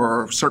Muslim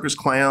or circus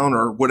clown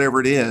or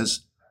whatever it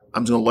is.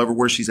 I'm just going to love her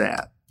where she's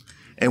at.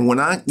 And when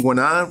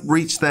I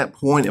reached that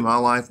point in my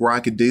life where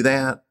I could do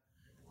that,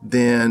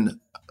 then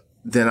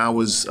I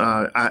was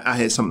I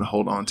had something to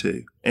hold on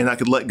to, and I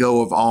could let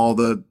go of all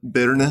the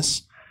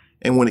bitterness.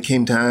 And when it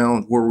came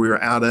time where we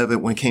were out of it,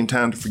 when it came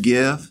time to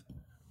forgive,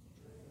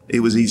 it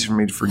was easy for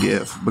me to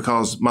forgive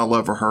because my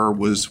love for her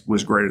was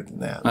greater than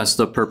that. That's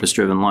the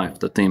purpose-driven life.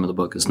 The theme of the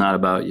book is not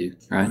about you,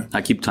 right?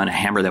 I keep trying to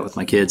hammer that with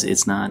my kids.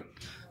 It's not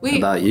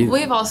about you.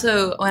 We've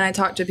also, when I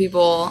talk to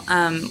people,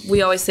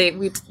 we always say,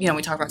 we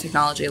talk about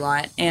technology a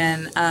lot.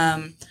 And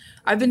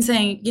I've been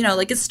saying,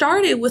 it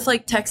started with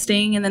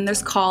texting, and then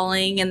there's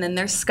calling, and then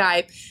there's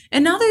Skype.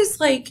 And now there's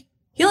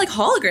feel like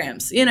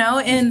holograms,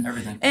 and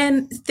Everything.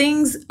 and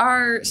things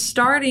are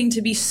starting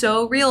to be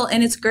so real.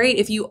 And it's great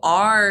if you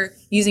are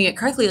using it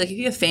correctly. Like if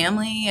you have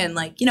family and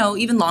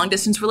even long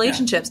distance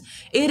relationships,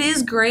 it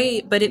is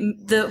great. But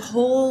the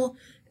whole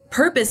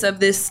purpose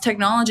of this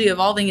technology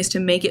evolving is to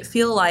make it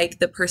feel like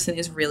the person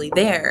is really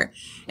there.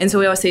 And so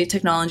we always say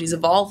technology is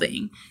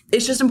evolving.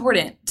 It's just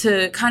important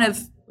to kind of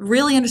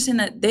really understand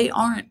that they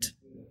aren't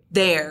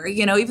there,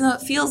 even though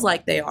it feels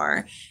like they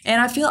are. And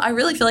I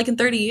really feel like in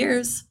 30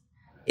 years,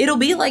 it'll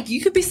be like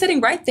you could be sitting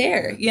right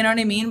there. You know what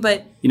I mean?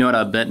 But you know what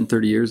I bet in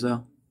 30 years,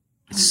 though?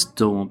 It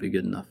still won't be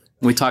good enough.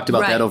 We talked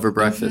about that over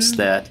breakfast,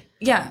 that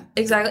yeah,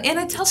 exactly. And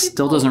I tell people,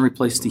 still doesn't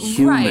replace the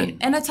human. Right.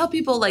 And I tell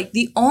people,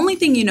 the only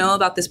thing you know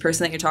about this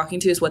person that you're talking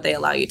to is what they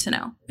allow you to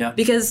know. Yeah.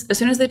 Because as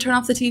soon as they turn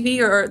off the TV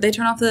or they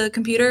turn off the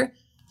computer,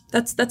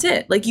 that's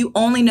it. You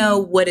only know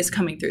what is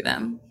coming through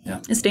them.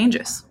 Yeah. It's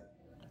dangerous.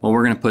 Well,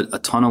 we're going to put a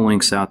ton of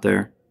links out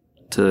there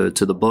to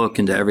the book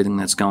and to everything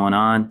that's going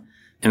on.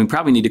 And we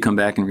probably need to come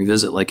back and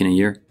revisit in a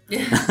year.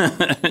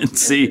 Yeah. And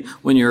see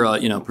when you're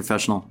a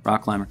professional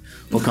rock climber.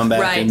 We'll come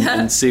back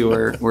and see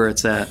where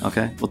it's at.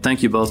 Okay. Well,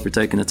 thank you both for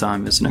taking the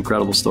time. It's an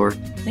incredible story.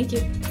 Thank you.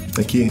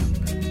 Thank you.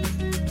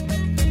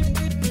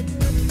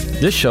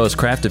 This show is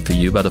crafted for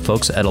you by the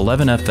folks at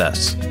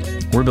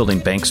 11FS. We're building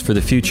banks for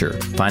the future.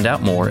 Find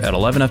out more at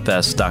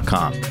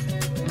 11fs.com.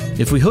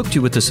 If we hooked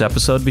you with this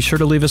episode, be sure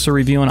to leave us a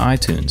review on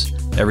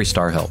iTunes. Every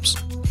star helps.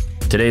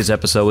 Today's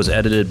episode was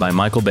edited by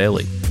Michael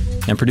Bailey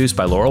and produced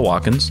by Laura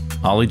Watkins,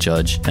 Ollie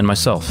Judge, and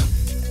myself.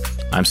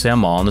 I'm Sam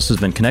Maul, and this has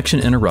been Connection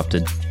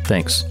Interrupted.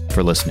 Thanks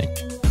for listening.